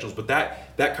Super Sectionals. But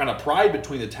that kind of pride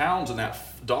between the towns and that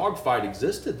dog fight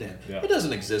existed then. Yeah. It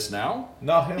doesn't exist now.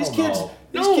 No, hell These kids, no.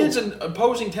 these kids in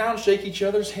opposing towns shake each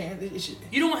other's hand.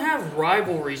 You don't have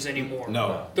rivalries anymore.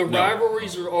 No. The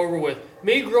rivalries are over with.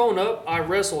 Me growing up, I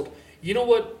wrestled. You know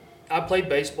what? I played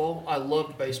baseball. I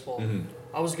loved baseball. Mm-hmm.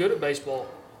 I was good at baseball.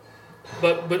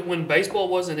 But when baseball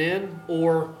wasn't in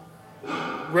or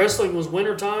wrestling was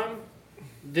wintertime,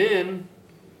 then,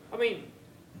 I mean,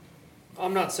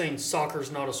 I'm not saying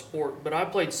soccer's not a sport, but I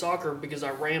played soccer because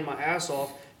I ran my ass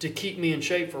off to keep me in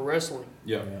shape for wrestling.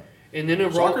 Yeah. And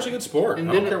then Soccer's a good sport. I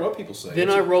don't care what people say. Then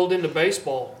I rolled into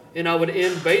baseball, and I would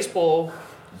end baseball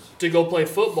to go play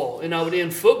football, and I would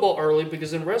end football early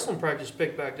because then wrestling practice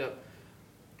picked back up.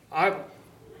 I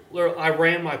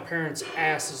ran my parents'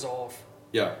 asses off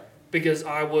Yeah. because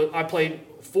I played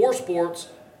 4 sports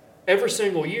every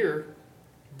single year,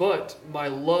 but my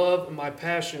love and my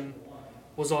passion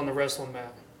was on the wrestling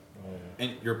mat.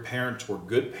 And your parents were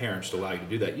good parents to allow you to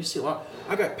do that. You see a lot.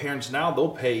 I got parents now.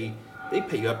 They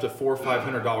pay you up to $400 or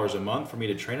 $500 a month for me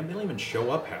to train them. They don't even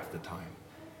show up half the time.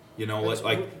 You know,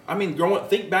 I mean,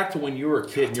 think back to when you were a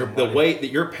kid. And the way that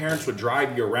your parents would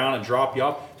drive you around and drop you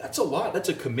off. That's a lot. That's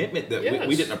a commitment that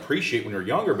we didn't appreciate when we were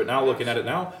younger. But now looking at it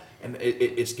now, and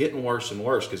it's getting worse and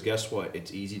worse because guess what?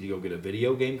 It's easy to go get a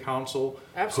video game console,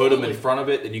 Absolutely. put them in front of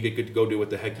it, and you get to go do what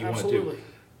the heck you want to do.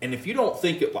 And if you don't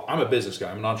think I'm a business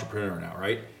guy, I'm an entrepreneur now,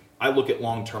 right? I look at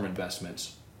long-term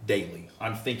investments daily.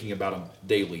 I'm thinking about them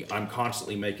daily. I'm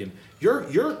constantly making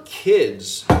your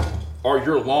kids are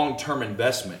your long-term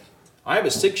investment. I have a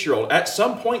 6-year-old. At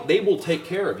some point, they will take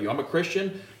care of you. I'm a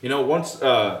Christian. You know, once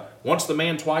the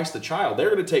man, twice the child.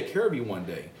 They're going to take care of you one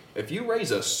day. If you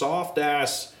raise a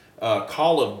soft-ass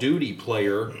Call of Duty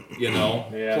player, you know,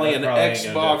 playing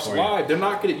Xbox Live, they're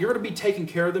not going to. You're going to be taking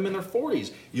care of them in their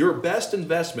 40s. Your best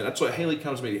investment. That's what Haley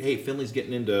comes to me. Hey, Finley's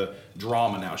getting into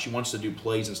drama now. She wants to do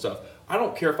plays and stuff. I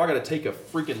don't care if I got to take a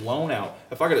freaking loan out.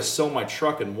 If I got to sell my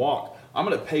truck and walk, I'm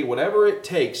going to pay whatever it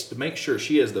takes to make sure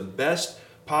she has the best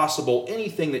possible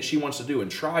anything that she wants to do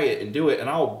and try it and do it. And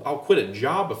I'll quit a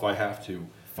job if I have to.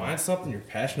 Find something you're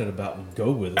passionate about and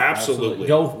go with it. Absolutely.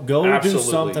 Go Absolutely. do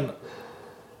something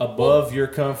above your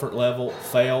comfort level.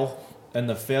 Fail, and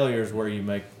the failure is where you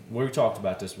make. We talked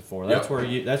about this before. That's where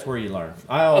you learn.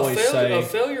 I always say a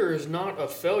failure is not a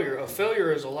failure. A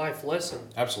failure is a life lesson.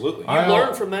 Absolutely. You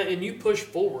learn from that and you push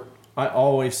forward. I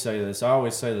always say this. I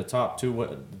always say the top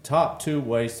two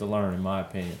ways to learn, in my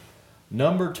opinion.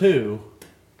 Number 2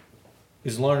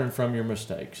 is learning from your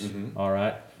mistakes. Mm-hmm. All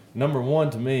right. Number one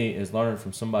to me is learning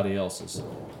from somebody else's,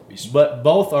 but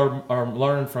both are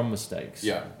learning from mistakes.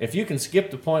 Yeah. If you can skip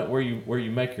the point where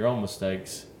you make your own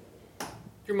mistakes,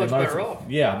 You're much better off.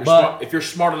 Yeah, if you're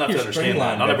smart enough to understand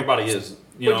that, not everybody is.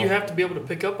 But you have to be able to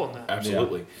pick up on that.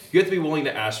 Absolutely. Yeah. You have to be willing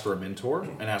to ask for a mentor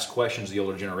and ask questions of the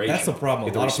older generation. That's the problem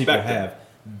a lot of people have.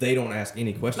 They don't ask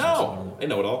any questions. No, they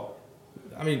know it all.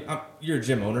 I mean, you're a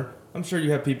gym owner. I'm sure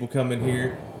you have people come in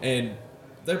here and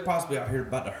they're possibly out here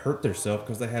about to hurt themselves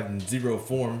because they have zero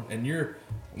form. And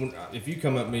if you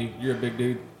come up to me, you're a big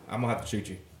dude, I'm gonna have to shoot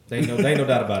you. They ain't no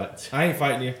doubt about it. I ain't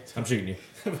fighting you. I'm shooting you.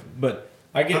 But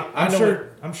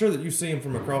I'm sure that you see them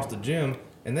from across the gym,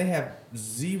 and they have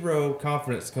zero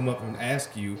confidence to come up and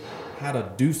ask you how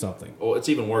to do something. Well, it's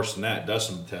even worse than that.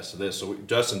 Dustin attests to this. So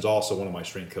Dustin's also one of my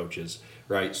strength coaches,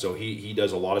 right? So he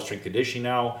does a lot of strength conditioning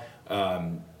now.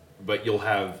 But you'll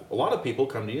have a lot of people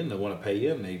come to you and they want to pay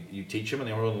you, and you teach them and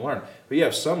they want to learn. But you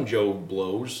have some Joe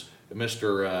Blows,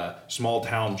 Mr. Small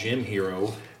Town Gym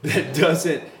Hero,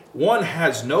 that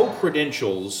has no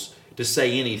credentials to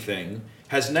say anything,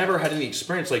 has never had any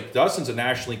experience. Like Dustin's a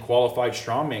nationally qualified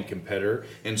strongman competitor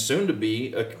and soon to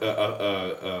be what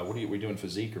are we doing,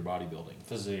 physique or bodybuilding?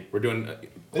 Physique. We're doing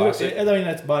classic. I mean,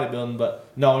 that's bodybuilding, but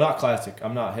no, not classic.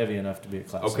 I'm not heavy enough to be a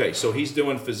classic. Okay, so he's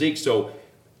doing physique. So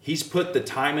he's put the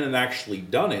time in and actually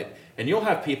done it. And you'll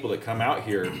have people that come out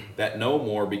here that know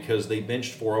more because they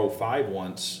benched 405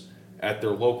 once at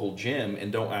their local gym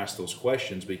and don't ask those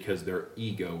questions because their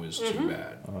ego is too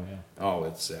bad. Oh, yeah. Oh,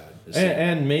 it's sad.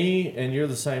 And me, and you're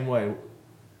the same way.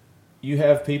 You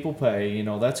have people pay,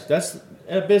 that's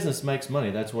a business makes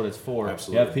money. That's what it's for.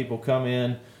 Absolutely. You have people come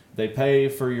in, they pay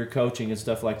for your coaching and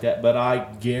stuff like that. But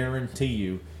I guarantee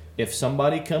you, if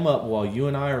somebody come up while you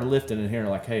and I are lifting in here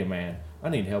like, hey, man, I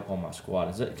need help on my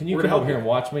squat. Can you come over here and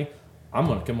watch me? I'm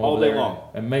going to come over there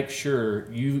and make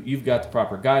sure you've got the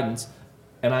proper guidance,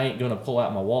 and I ain't going to pull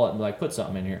out my wallet and be like, put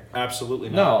something in here. Absolutely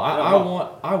not.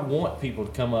 No, I want people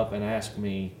to come up and ask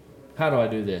me, how do I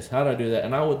do this? How do I do that?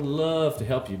 And I would love to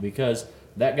help you because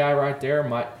that guy right there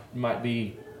might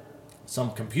be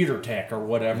some computer tech or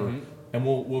whatever, and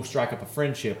we'll strike up a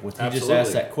friendship with you. Just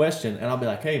ask that question, and I'll be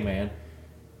like, hey, man,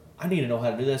 I need to know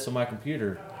how to do this on my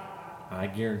computer. I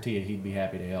guarantee you he'd be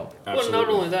happy to help. Absolutely. Well,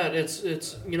 not only that,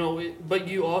 it's but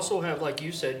you also have, like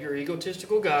you said, your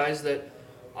egotistical guys that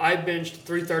I benched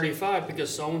 335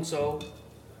 because so-and-so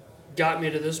got me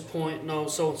to this point. No,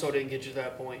 so-and-so didn't get you to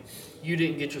that point. You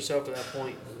didn't get yourself to that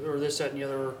point, or this, that, and the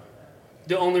other.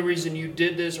 The only reason you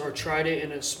did this or tried it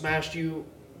and it smashed you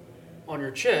on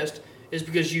your chest is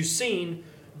because you've seen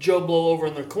Joe Blow over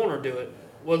in the corner do it.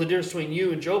 Well, the difference between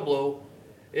you and Joe Blow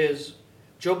is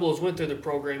Joe Blow's went through the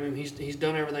programming. He's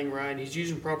done everything right. He's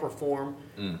using proper form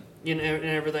and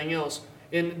everything else.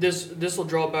 And this will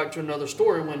draw back to another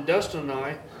story when Dustin and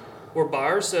I were by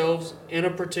ourselves in a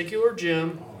particular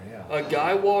gym. Oh, yeah. A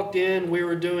guy walked in. We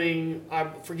were doing, I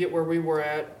forget where we were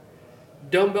at,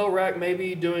 dumbbell rack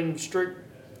maybe, doing strict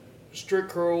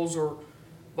curls or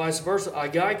vice versa. A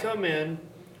guy come in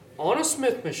on a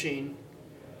Smith machine.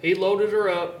 He loaded her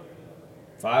up.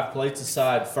 5 plates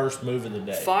aside, first move of the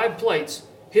day. 5 plates.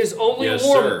 His only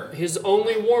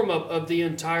warm up of the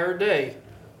entire day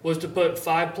was to put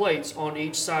 5 plates on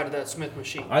each side of that Smith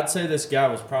machine. I'd say this guy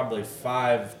was probably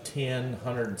 5'10",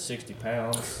 160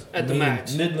 pounds. At the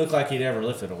max. Didn't look like he'd ever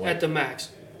lifted a weight. At the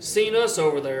max. Seen us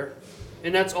over there,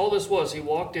 and that's all this was. He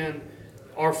walked in,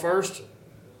 our first,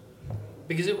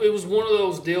 because it was one of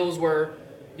those deals where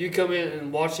you come in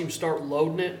and watch him start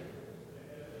loading it,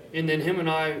 and then him and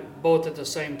I both at the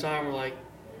same time were like,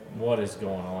 what is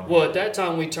going on? Well, at that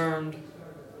time we turned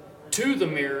to the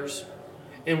mirrors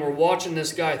and we're watching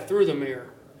this guy through the mirror.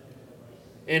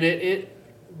 And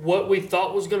what we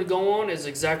thought was going to go on is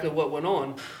exactly what went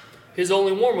on. His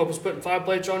only warm-up was putting 5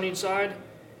 plates on each side.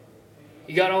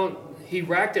 He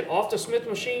racked it off the Smith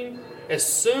machine. As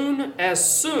soon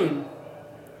as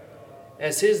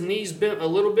his knees bent a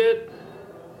little bit,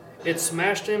 it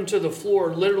smashed him to the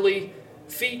floor, literally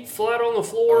feet flat on the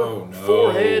floor,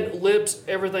 forehead, lips,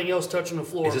 everything else touching the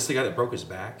floor. Is this the guy that broke his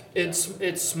back? It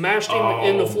smashed him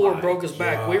in the floor, broke his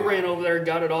back. We ran over there,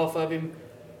 got it off of him,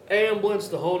 ambulance,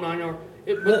 the whole 9 yards.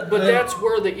 But that's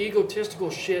where the egotistical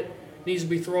shit needs to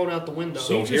be thrown out the window.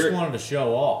 So he just wanted to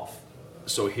show off.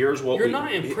 So here's what you're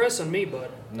not impressing me,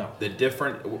 bud. No.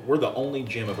 We're the only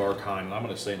gym of our kind, and I'm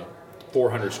going to say in a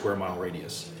 400 square mile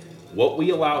radius. What we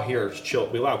allow here is chill.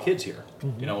 We allow kids here.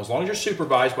 As long as you're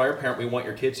supervised by your parent, we want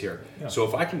your kids here. Yeah. So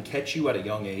if I can catch you at a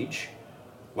young age,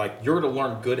 Like, you're going to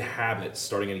learn good habits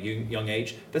starting at a young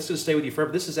age. That's going to stay with you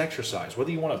forever. This is exercise.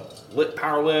 Whether you want to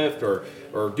power lift or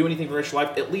do anything for your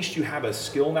life, at least you have a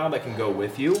skill now that can go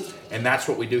with you. And that's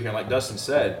what we do here. And like Dustin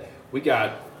said, we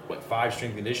got, 5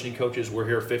 strength conditioning coaches. We're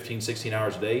here 15, 16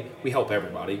 hours a day. We help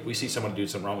everybody. We see someone do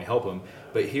something wrong, we help them.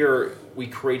 But here, we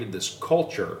created this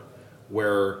culture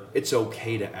where it's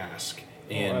okay to ask.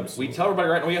 And we tell everybody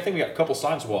right now, I think we got a couple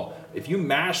signs on the wall. If you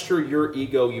master your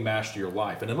ego, you master your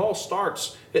life. And it all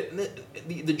starts,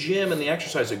 the gym and the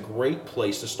exercise is a great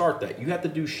place to start that. You have to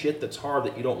do shit that's hard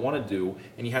that you don't want to do,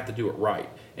 and you have to do it right.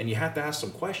 And you have to ask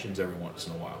some questions every once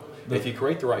in a while. If you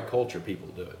create the right culture, people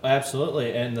will do it.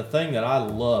 Absolutely. And the thing that I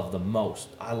love the most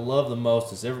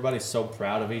is everybody's so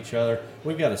proud of each other.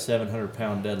 We've got a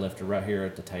 700-pound deadlifter right here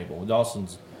at the table.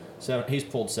 Dawson's he's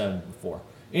pulled 7 before.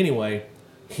 Anyway,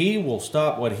 he will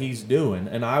stop what he's doing,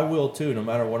 and I will too, no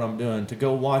matter what I'm doing, to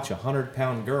go watch a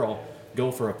 100-pound girl go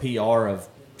for a PR of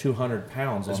 200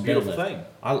 pounds on deadlift. It's a beautiful thing.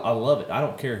 I love it. I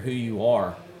don't care who you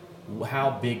are,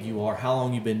 how big you are, how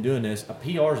long you've been doing this. A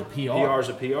PR is a PR. PR is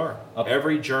a PR.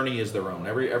 Every journey is their own.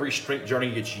 Every strength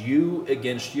journey gets you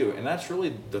against you. And that's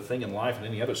really the thing in life and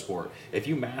any other sport. If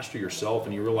you master yourself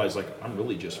and you realize, like, I'm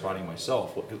really just fighting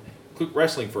myself.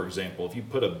 Wrestling, for example, if you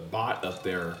put a bot up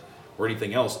there or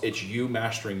anything else, it's you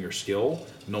mastering your skill,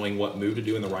 knowing what move to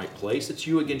do in the right place. It's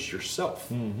you against yourself.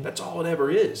 Mm-hmm. That's all it ever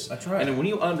is. That's right. And when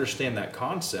you understand that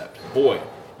concept, boy,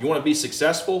 you want to be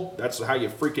successful? That's how you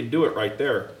freaking do it right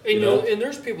there. And, and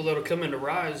there's people that'll come into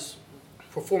Rise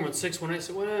Performance 618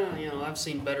 say, well, I've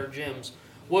seen better gyms.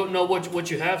 Well, no, what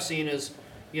you have seen is,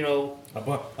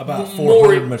 about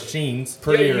 400 machines.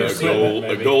 Prettier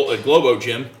a Globo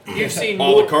gym. You've seen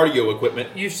all more, the cardio equipment.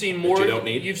 You've seen more. That you don't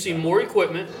need. You've seen more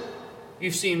equipment.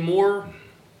 You've seen more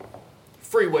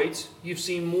free weights. You've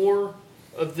seen more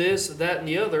of this, that, and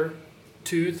the other.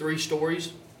 2, 3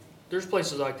 stories. There's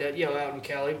places like that, out in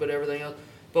Cali, but everything else.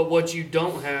 But what you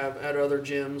don't have at other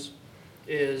gyms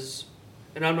is,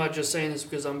 and I'm not just saying this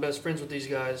because I'm best friends with these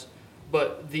guys,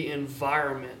 but the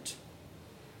environment,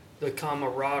 the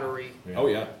camaraderie. Yeah. Oh,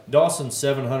 yeah. Dawson's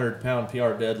 700-pound PR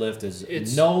deadlift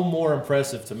is no more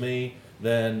impressive to me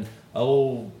than,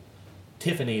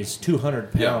 Tiffany's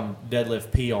 200-pound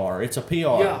deadlift PR. It's a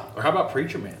PR. Yeah. Or how about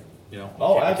Preacher Man?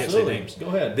 Absolutely. I can't say names. Go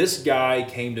ahead. This guy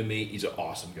came to me. He's an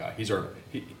awesome guy. He's our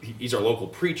local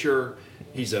preacher.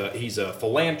 He's a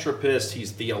philanthropist.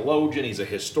 He's a theologian. He's a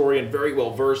historian. Very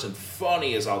well versed and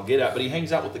funny as I'll get at. But he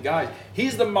hangs out with the guys.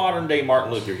 He's the modern day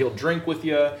Martin Luther. He'll drink with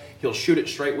you. He'll shoot it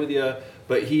straight with you.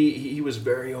 But he was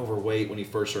very overweight when he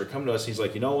first started coming to us. He's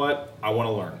like, you know what? I want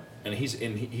to learn, and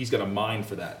he's got a mind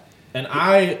for that. And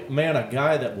a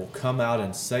guy that will come out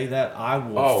and say that, I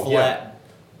will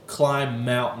climb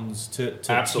mountains to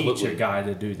teach a guy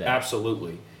to do that.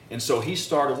 Absolutely. And so he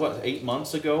started, 8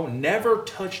 months ago? Never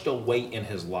touched a weight in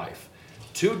his life.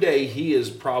 Today, he is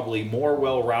probably more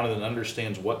well-rounded and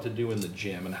understands what to do in the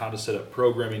gym and how to set up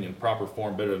programming in proper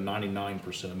form better than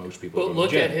 99% of most people. But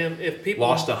look at him. If people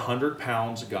lost 100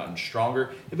 pounds, gotten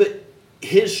stronger. But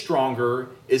his stronger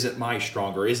isn't my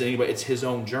stronger, isn't anybody? It's his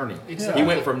own journey. Exactly. He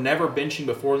went from never benching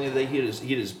before the other day. He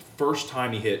hit his first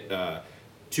time he hit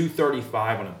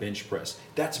 235 on a bench press.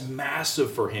 That's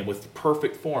massive for him with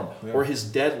perfect form. Yeah. Or his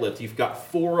deadlift, you've got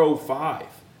 405,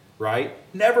 right?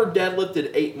 Never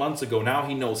deadlifted 8 months ago. Now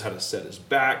he knows how to set his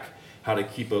back, how to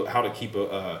keep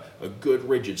a good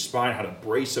rigid spine, how to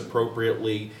brace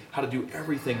appropriately, how to do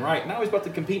everything right. Now he's about to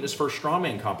compete in his first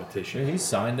strongman competition. Yeah, he's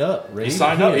signed up. He's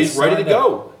signed up. He's ready to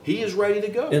go. He is ready to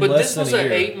go. But this was an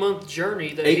 8-month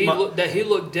journey that he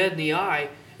looked dead in the eye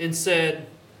and said,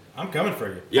 I'm coming for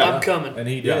you. Yeah. I'm coming. And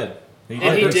he did.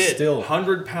 Yeah. He did. Still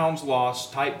 100 pounds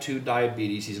lost, type 2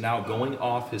 diabetes. He's now going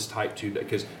off his type 2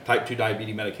 because type 2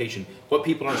 diabetes medication. What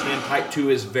people understand, type 2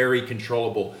 is very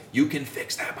controllable. You can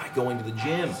fix that by going to the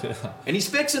gym. And he's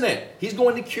fixing it. He's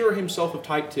going to cure himself of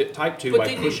type 2 by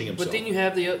pushing himself. But then you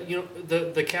have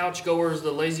the couch goers,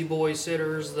 the lazy boy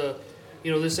sitters, this,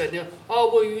 that, and the other.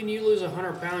 Oh, well, when you lose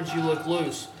 100 pounds, you look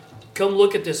loose. Come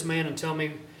look at this man and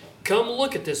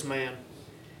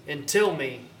tell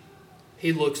me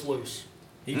he looks loose.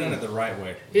 He done it the right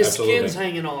way. His skin's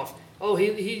hanging off. Oh,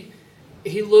 he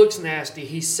looks nasty.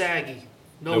 He's saggy.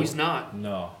 No, he's not.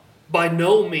 No. By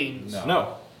no means.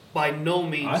 No. By no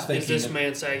means is this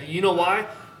man saggy. You know why?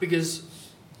 Because,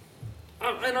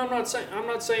 and I'm not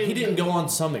saying he didn't go on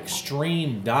some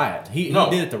extreme diet. He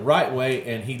did it the right way,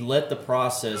 and he let the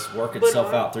process work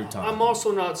itself out through time. I'm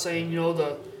also not saying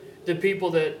the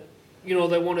people that they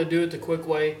want to do it the quick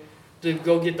way, to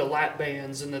go get the lap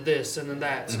bands and the this and the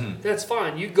that. Mm-hmm. That's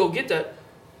fine. You go get that.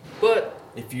 But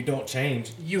if you don't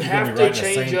change, You you're have gonna be to right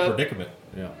in the change same up. predicament.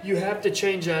 Yeah. You have to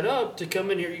change that up to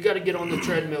come in here. You got to get on the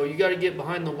treadmill. You got to get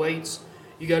behind the weights.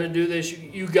 You got to do this.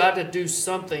 You got to do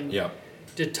something Yeah.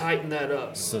 to tighten that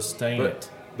up. Sustain it.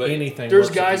 but Anything. There's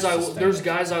works if guys you I sustain there's it.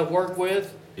 guys I work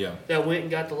with Yeah. that went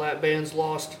and got the lap bands,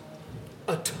 lost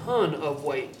a ton of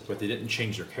weight, But they didn't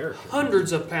change their character.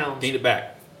 hundreds of pounds. Gained it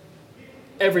back.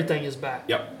 Everything is back.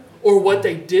 Yep. Or what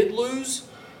they did lose,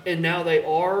 and now they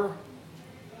are.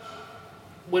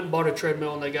 Went and bought a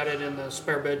treadmill and they got it in the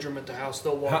spare bedroom at the house.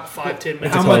 They'll walk 5-10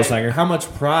 minutes. How a much? close hanger. How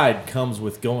much pride comes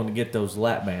with going to get those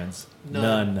lap bands?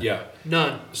 None. None. Yeah.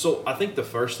 None. So I think the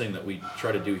first thing that we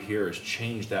try to do here is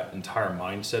change that entire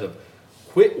mindset of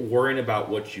quit worrying about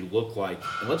what you look like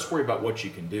and let's worry about what you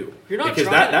can do. You're not because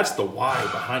trying- that's the why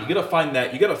behind it. You gotta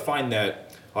find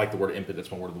that I like the word impetus,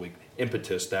 that's my word of the week.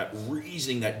 Impetus, that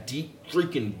reasoning, that deep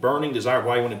freaking burning desire of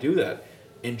why you want to do that.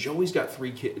 And Joey's got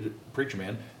 3 kids, preacher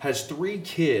man, has 3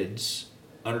 kids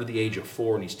under the age of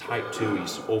 4 and he's type 2,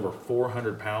 he's over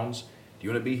 400 pounds. Do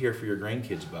you want to be here for your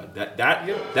grandkids, bud?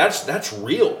 That's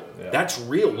real. Yeah. That's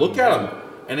real. Look at them.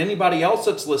 And anybody else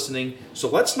that's listening. So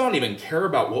let's not even care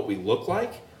about what we look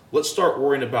like. Let's start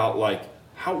worrying about like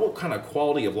what kind of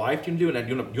quality of life do you do? And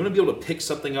you want to be able to pick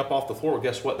something up off the floor? Well,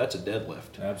 guess what? That's a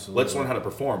deadlift. Absolutely. Let's learn how to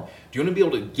perform. Do you want to be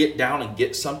able to get down and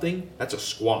get something? That's a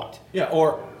squat. Yeah.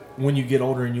 Or when you get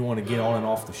older and you want to get on and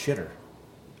off the shitter.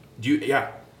 Do you?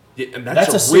 Yeah. And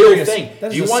that's a serious real thing.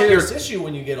 That's Do you a want serious issue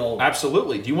when you get older.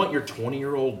 Absolutely. Do you want your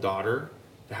 20-year-old daughter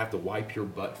to have to wipe your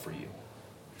butt for you?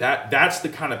 That's the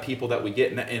kind of people that we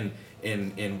get,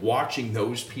 and watching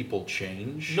those people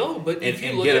change. No, but if you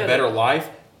and look get a at better it- life.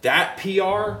 That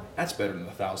PR, that's better than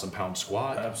a 1,000-pound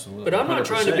squat. Absolutely. But I'm not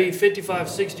trying to 100%. be 55,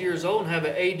 60 years old and have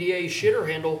an ADA shitter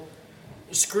handle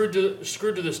screwed to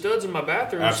the studs in my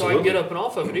bathroom so I Absolutely. can get up and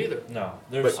off of it either. No.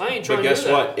 There's. I ain't trying But to guess do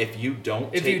that. what? If you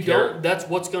don't If take you care, don't, that's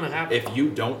what's going to happen. if you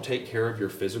don't take care of your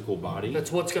physical body,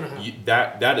 That's what's going to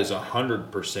happen. that is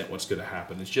 100% what's going to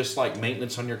happen. It's just like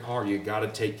maintenance on your car. You got to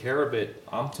take care of it.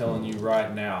 I'm telling you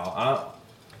right now.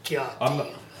 God I'm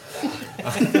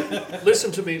damn.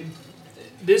 Listen to me.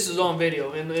 This is on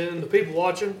video, and the people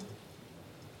watching,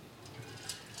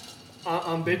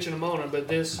 I'm bitching and moaning, but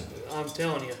this, I'm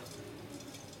telling you.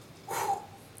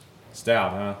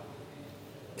 stout, huh?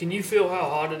 Can you feel how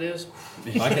hot it is?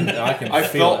 I can. I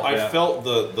feel felt it, yeah. I felt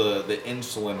the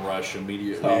insulin rush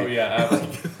immediately. Oh yeah,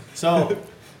 absolutely. So,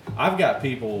 I've got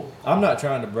people. I'm not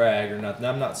trying to brag or nothing.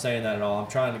 I'm not saying that at all. I'm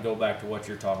trying to go back to what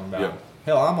you're talking about. Yeah.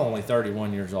 Hell, I'm only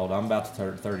 31 years old. I'm about to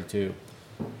turn 32.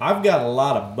 I've got a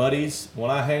lot of buddies.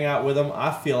 When I hang out with them,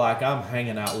 I feel like I'm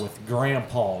hanging out with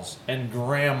grandpas and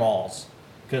grandmas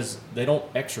because they don't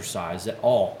exercise at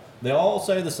all. They all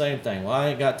say the same thing. Well, I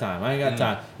ain't got time. I ain't got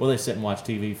time. Well, they sit and watch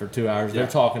TV for 2 hours. Yeah.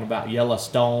 They're talking about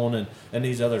Yellowstone and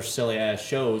these other silly-ass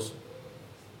shows.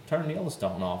 Turn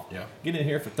Yellowstone off. Yeah. Get in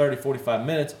here for 30, 45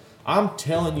 minutes. I'm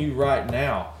telling you right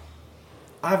now,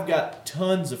 I've got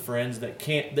tons of friends that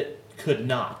could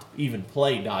not even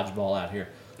play dodgeball out here.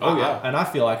 Oh, yeah. And I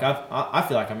feel like I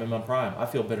feel like I'm in my prime. I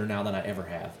feel better now than I ever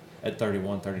have at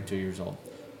 31, 32 years old.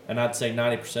 And I'd say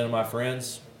 90% of my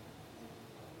friends,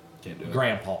 Can't do it.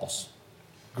 grandpas.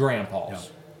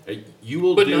 Yeah. You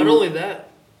will But do. not only that,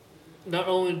 not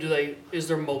only is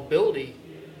there mobility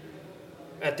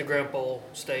at the grandpa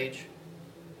stage,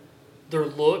 their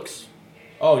looks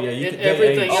Oh yeah, you and could, they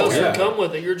everything age else yeah. that come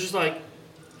with it. You're just like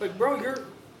bro, you're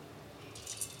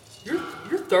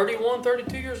 31,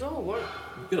 32 years old. What?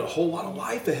 You got a whole lot of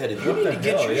life ahead of You you. need the to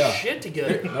get hell, your yeah. shit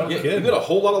together. No Yeah, kidding. you got a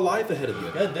whole lot of life ahead of you.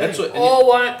 God dang. That's what.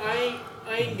 Oh, I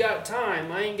ain't got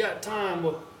time. I ain't got time.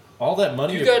 Well, All that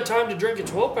money you got time to drink a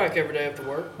 12-pack every day after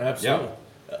work. absolutely.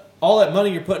 All that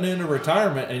money you're putting into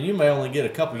retirement, and you may only get a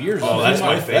couple years. Oh, of it. that's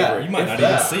my If that. favorite. You might If not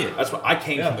that. even see it. That's what I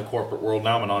came Yeah. from the corporate world.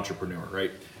 Now I'm an entrepreneur,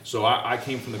 right? So I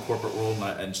came from the corporate world,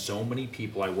 and so many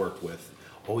people I worked with.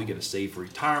 Oh, you got to save for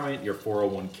retirement, your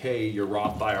 401k, your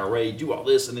Roth IRA, do all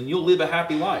this, and then you'll live a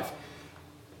happy life.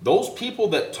 Those people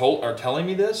that are telling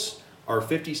me this are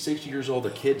 50, 60 years old.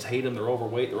 Their kids hate them. They're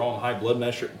overweight. They're all on high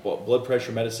blood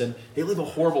pressure medicine. They live a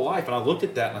horrible life. And I looked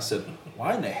at that and I said,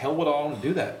 why in the hell would I want to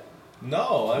do that?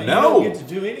 No, I mean, No. you don't get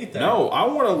to do anything. No, I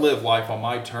want to live life on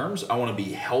my terms. I want to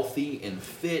be healthy and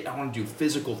fit. I want to do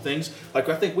physical things. Like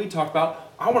I think we talked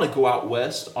about, I want to go out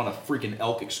west on a freaking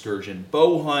elk excursion,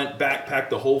 bow hunt,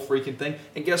 backpack, the whole freaking thing.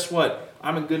 And guess what?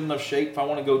 I'm in good enough shape. If I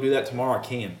want to go do that tomorrow, I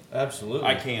can. Absolutely.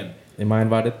 I can. Am I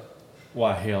invited?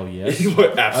 Why, hell yes.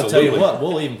 Absolutely. I'll tell you what,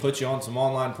 we'll even put you on some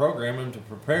online programming to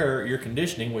prepare your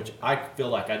conditioning, which I feel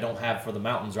like I don't have for the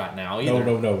mountains right now either.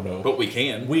 No. But we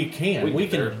can. We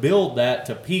can build that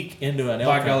to peak into an elk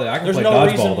By hunt. golly, I can There's play no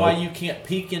dodgeball, reason why though. you can't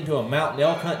peak into a mountain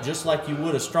elk hunt just like you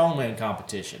would a strongman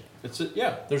competition.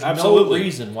 There's no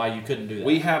reason why you couldn't do that.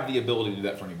 We have the ability to do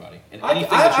that for anybody. And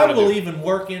I will even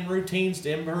work in routines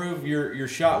to improve your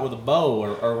shot with a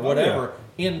bow or whatever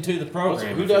into the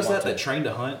program. Who does that? That trained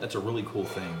to hunt? That's a really cool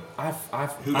thing. I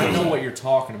know what you're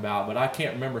talking about, but I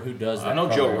can't remember who does that. I know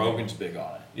Joe program. Rogan's big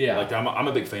on it. Yeah. Like I'm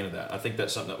a big fan of that. I think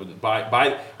that's something that would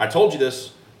I told you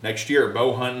this. Next year,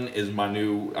 bow hunting is my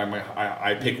new.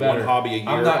 I pick one hobby a year.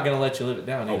 I'm not going to let you live it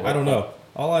down. I don't know.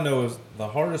 All I know is the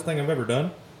hardest thing I've ever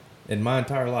done in my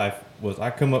entire life was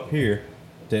I come up here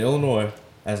to Illinois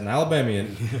as an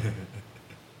Alabamian.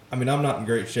 I mean, I'm not in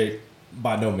great shape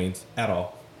by no means at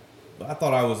all. But I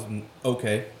thought I was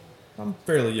okay. I'm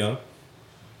fairly young.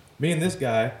 Me and this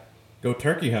guy go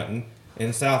turkey hunting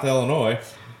in South Illinois,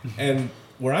 and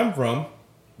where I'm from,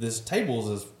 this table's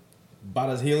is about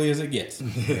as hilly as it gets.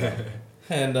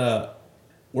 And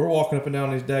we're walking up and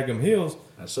down these daggum hills.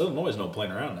 Southern Illinois is no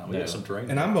playing around now. We got some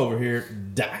terrain. And I'm over here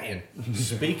dying.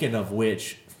 Speaking of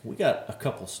which, we got a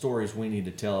couple stories we need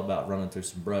to tell about running through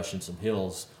some brush and some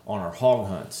hills on our hog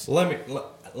hunts. Let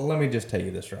me just tell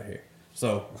you this right here.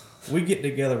 So we get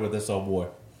together with this old boy,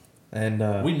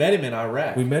 and we met him in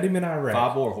Iraq.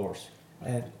 5-bore horse,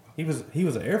 and he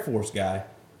was an Air Force guy,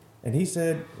 and he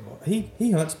said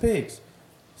he hunts pigs.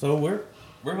 So we're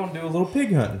gonna do a little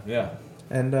pig hunting. Yeah.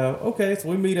 And okay, so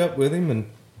we meet up with him, and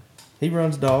he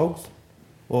runs dogs.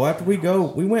 Well, after we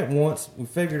went once. We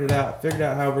figured out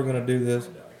how we're gonna do this.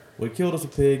 We killed us a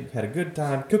pig, had a good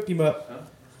time, cooked him up.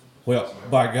 Well,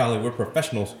 by golly, we're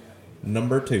professionals.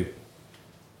 Number 2.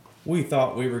 We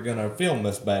thought we were gonna film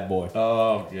this bad boy.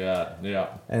 Oh God, yeah.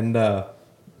 And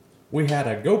we had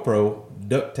a GoPro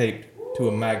duct taped to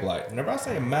a mag light. Whenever I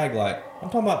say a mag light, I'm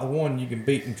talking about the one you can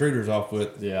beat intruders off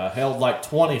with. Yeah, held like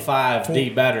 25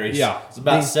 D batteries. Yeah. It's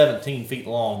about 17 feet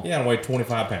long. Yeah, and weighed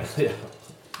 25 pounds. Yeah.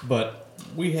 But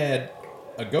we had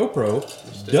a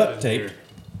GoPro duct taped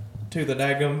to the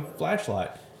daggum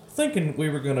flashlight, thinking we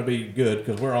were going to be good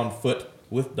because we're on foot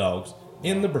with dogs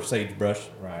in the sagebrush.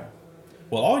 Right.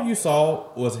 Well, all you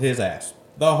saw was his ass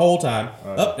the whole time.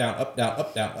 Up, down, up, down,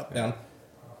 up, down, up, down.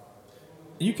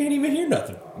 You can't even hear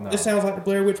nothing. No. This sounds like the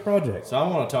Blair Witch Project. So I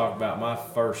want to talk about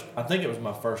I think it was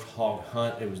my first hog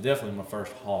hunt. It was definitely my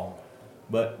first hog.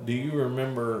 But do you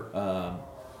remember,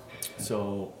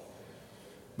 so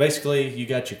basically you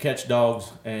got your catch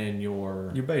dogs and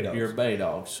your bay dogs. Your bay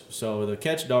dogs. So the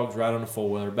catch dogs ride on the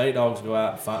 4-wheeler. Bay dogs go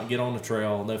out and get on the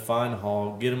trail. They find the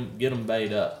hog, get them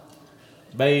bayed up.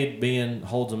 Bayed being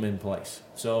holds them in place.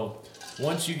 So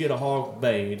once you get a hog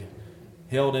bayed,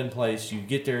 held in place, you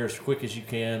get there as quick as you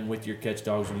can with your catch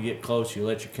dogs. When you get close, you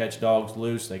let your catch dogs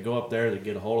loose. They go up there, they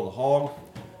get a hold of the hog.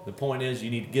 The point is, you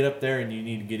need to get up there and you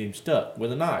need to get him stuck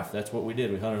with a knife. That's what we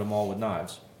did. We hunted them all with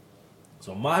knives.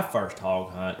 So my first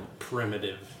hog hunt,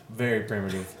 Primitive. very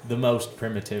primitive, the most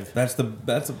primitive. That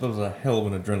was a hell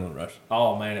of an adrenaline rush.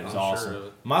 Oh man, it was I'm awesome. sure of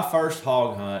it. My first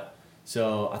hog hunt.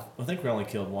 So I think we only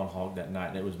killed one hog that night,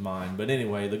 and it was mine. But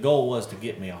anyway, the goal was to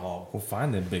get me a hog. Well,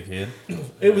 find them, big head.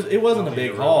 It wasn't a Don't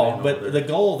big need to hog, rub it in but over the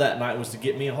goal that night was to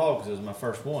get me a hog because it was my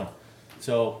first one.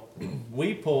 So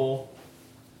we pull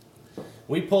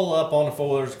up on the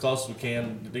 4-wheelers as close as we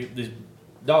can. The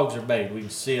dogs are bayed. We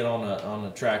can see it on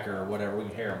a tracker or whatever. We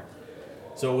can hear them.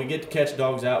 So we get the catch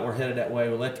dogs out. We're headed that way.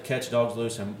 We let the catch dogs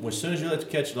loose, and as soon as you let the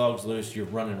catch dogs loose, you're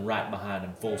running right behind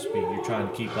them full speed. You're trying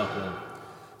to keep up with them.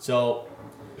 So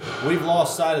we've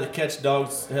lost sight of the catch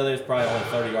dogs. Hell, they was probably only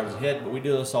 30 yards ahead, but we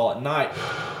do this all at night.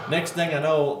 Next thing I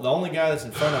know, the only guy that's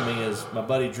in front of me is my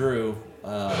buddy Drew,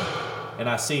 and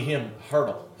I see him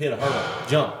hit a hurdle,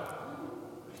 jump.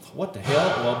 What the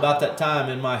hell? Well, about that time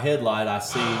in my headlight, I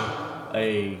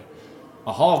see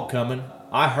a hog coming.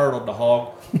 I hurdled the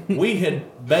hog. We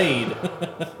had bayed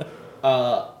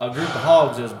a group of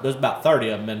hogs. There's about 30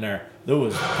 of them in there. There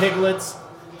was piglets.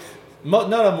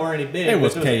 None of them were any big. It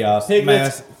was chaos. Piglets.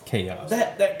 Mass chaos.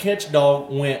 That catch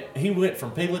dog went from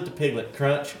piglet to piglet,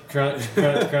 crunch, crunch,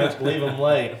 crunch, crunch, leave them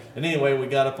lay. And anyway, we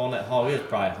got up on that hog. It was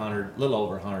probably a little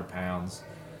over 100 pounds.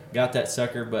 Got that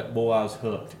sucker, but boy, I was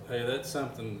hooked. Hey, that's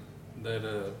something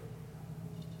that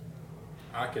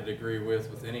I could agree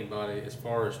with anybody as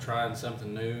far as trying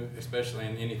something new, especially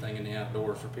in anything in the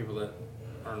outdoors for people that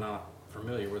are not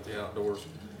familiar with the outdoors.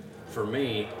 For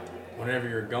me, whenever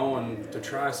you're going to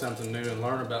try something new and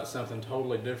learn about something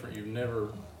totally different you've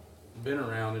never been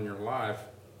around in your life,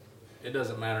 it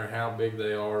doesn't matter how big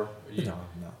they are. No.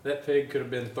 That pig could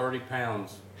have been 30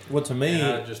 pounds. Well, to me,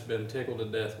 And I'd just been tickled to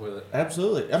death with it.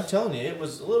 absolutely. I'm telling you, it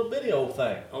was a little bitty old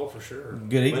thing. Oh, for sure.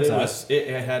 Good eating But size. it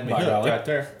had me By hooked golly. right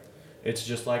there. It's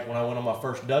just like when I went on my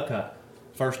first duck hunt.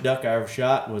 First duck I ever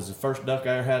shot was the first duck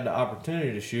I ever had the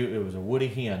opportunity to shoot. It was a woody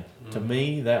hen. To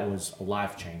me, that was a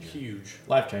life changer. Huge.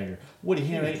 Life changer. Woody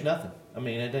hen ain't nothing. I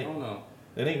mean, Oh, no.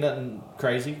 it ain't nothing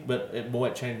crazy, but boy,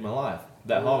 it changed my life.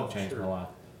 That Yeah, hog changed sure. my life.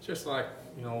 Just like,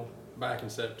 back in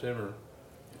September,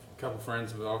 a couple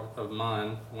friends of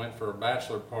mine went for a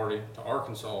bachelor party to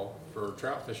Arkansas for a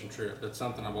trout fishing trip. That's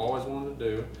something I've always wanted to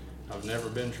do. I've never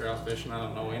been trout fishing. I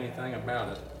don't know anything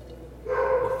about it.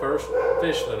 The first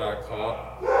fish that I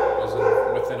caught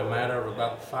was within a matter of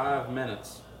about 5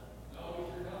 minutes.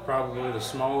 Probably the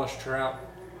smallest trout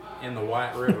in the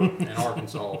White River in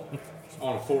Arkansas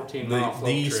on a 14-mile float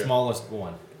The trip. smallest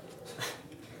one.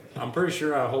 I'm pretty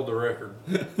sure I hold the record.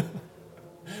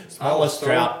 Smallest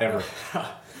trout ever.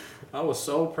 I was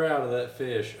so proud of that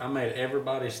fish. I made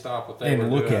everybody stop what they were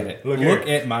And doing. look at it. Look Look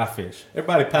here. at my fish.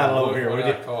 Everybody paddle Look over here, what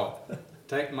would I you? caught.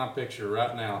 Take my picture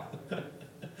right now.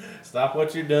 Stop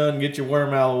what you're doing. Get your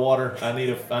worm out of the water. I need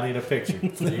a picture.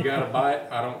 You got a bite?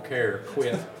 I don't care.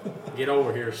 Quit. Get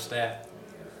over here, stat.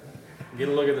 Get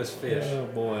a look at this fish. Oh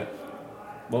boy,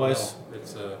 boys. Well,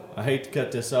 it's I hate to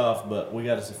cut this off, but we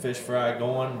got us a fish fry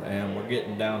going, and we're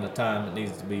getting down to time. We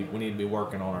need to be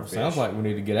working on our fish. Sounds like we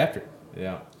need to get after it.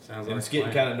 Yeah. sounds And like it's getting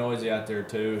a plan. kind of noisy out there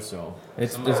too. So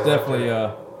It's Somebody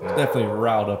definitely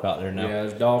riled up out there now. yeah,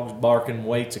 there's dogs barking,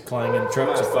 weights are clanging,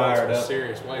 trucks are Somebody's fired throwing some up.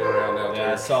 serious weight around out Yeah, I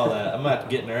there. saw that. I'm about to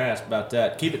get in their ass about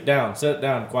that. Keep it down. Set it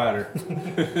down quieter.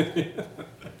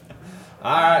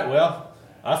 All right. Well,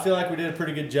 I feel like we did a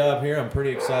pretty good job here. I'm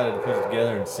pretty excited to put it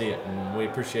together and see it. And we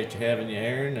appreciate you having you,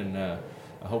 Aaron. And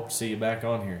I hope to see you back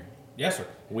on here. Yes, sir.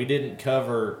 We didn't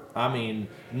cover,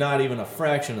 not even a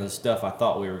fraction of the stuff I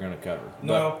thought we were going to cover.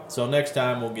 No. So next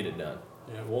time we'll get it done.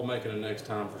 Yeah, we'll make it a next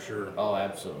time for sure. Oh,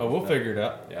 absolutely. Oh, we'll figure it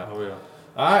out. Yeah. Oh, yeah.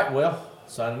 All right. Well,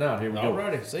 signing out. Here we go.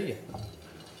 Alrighty, see ya.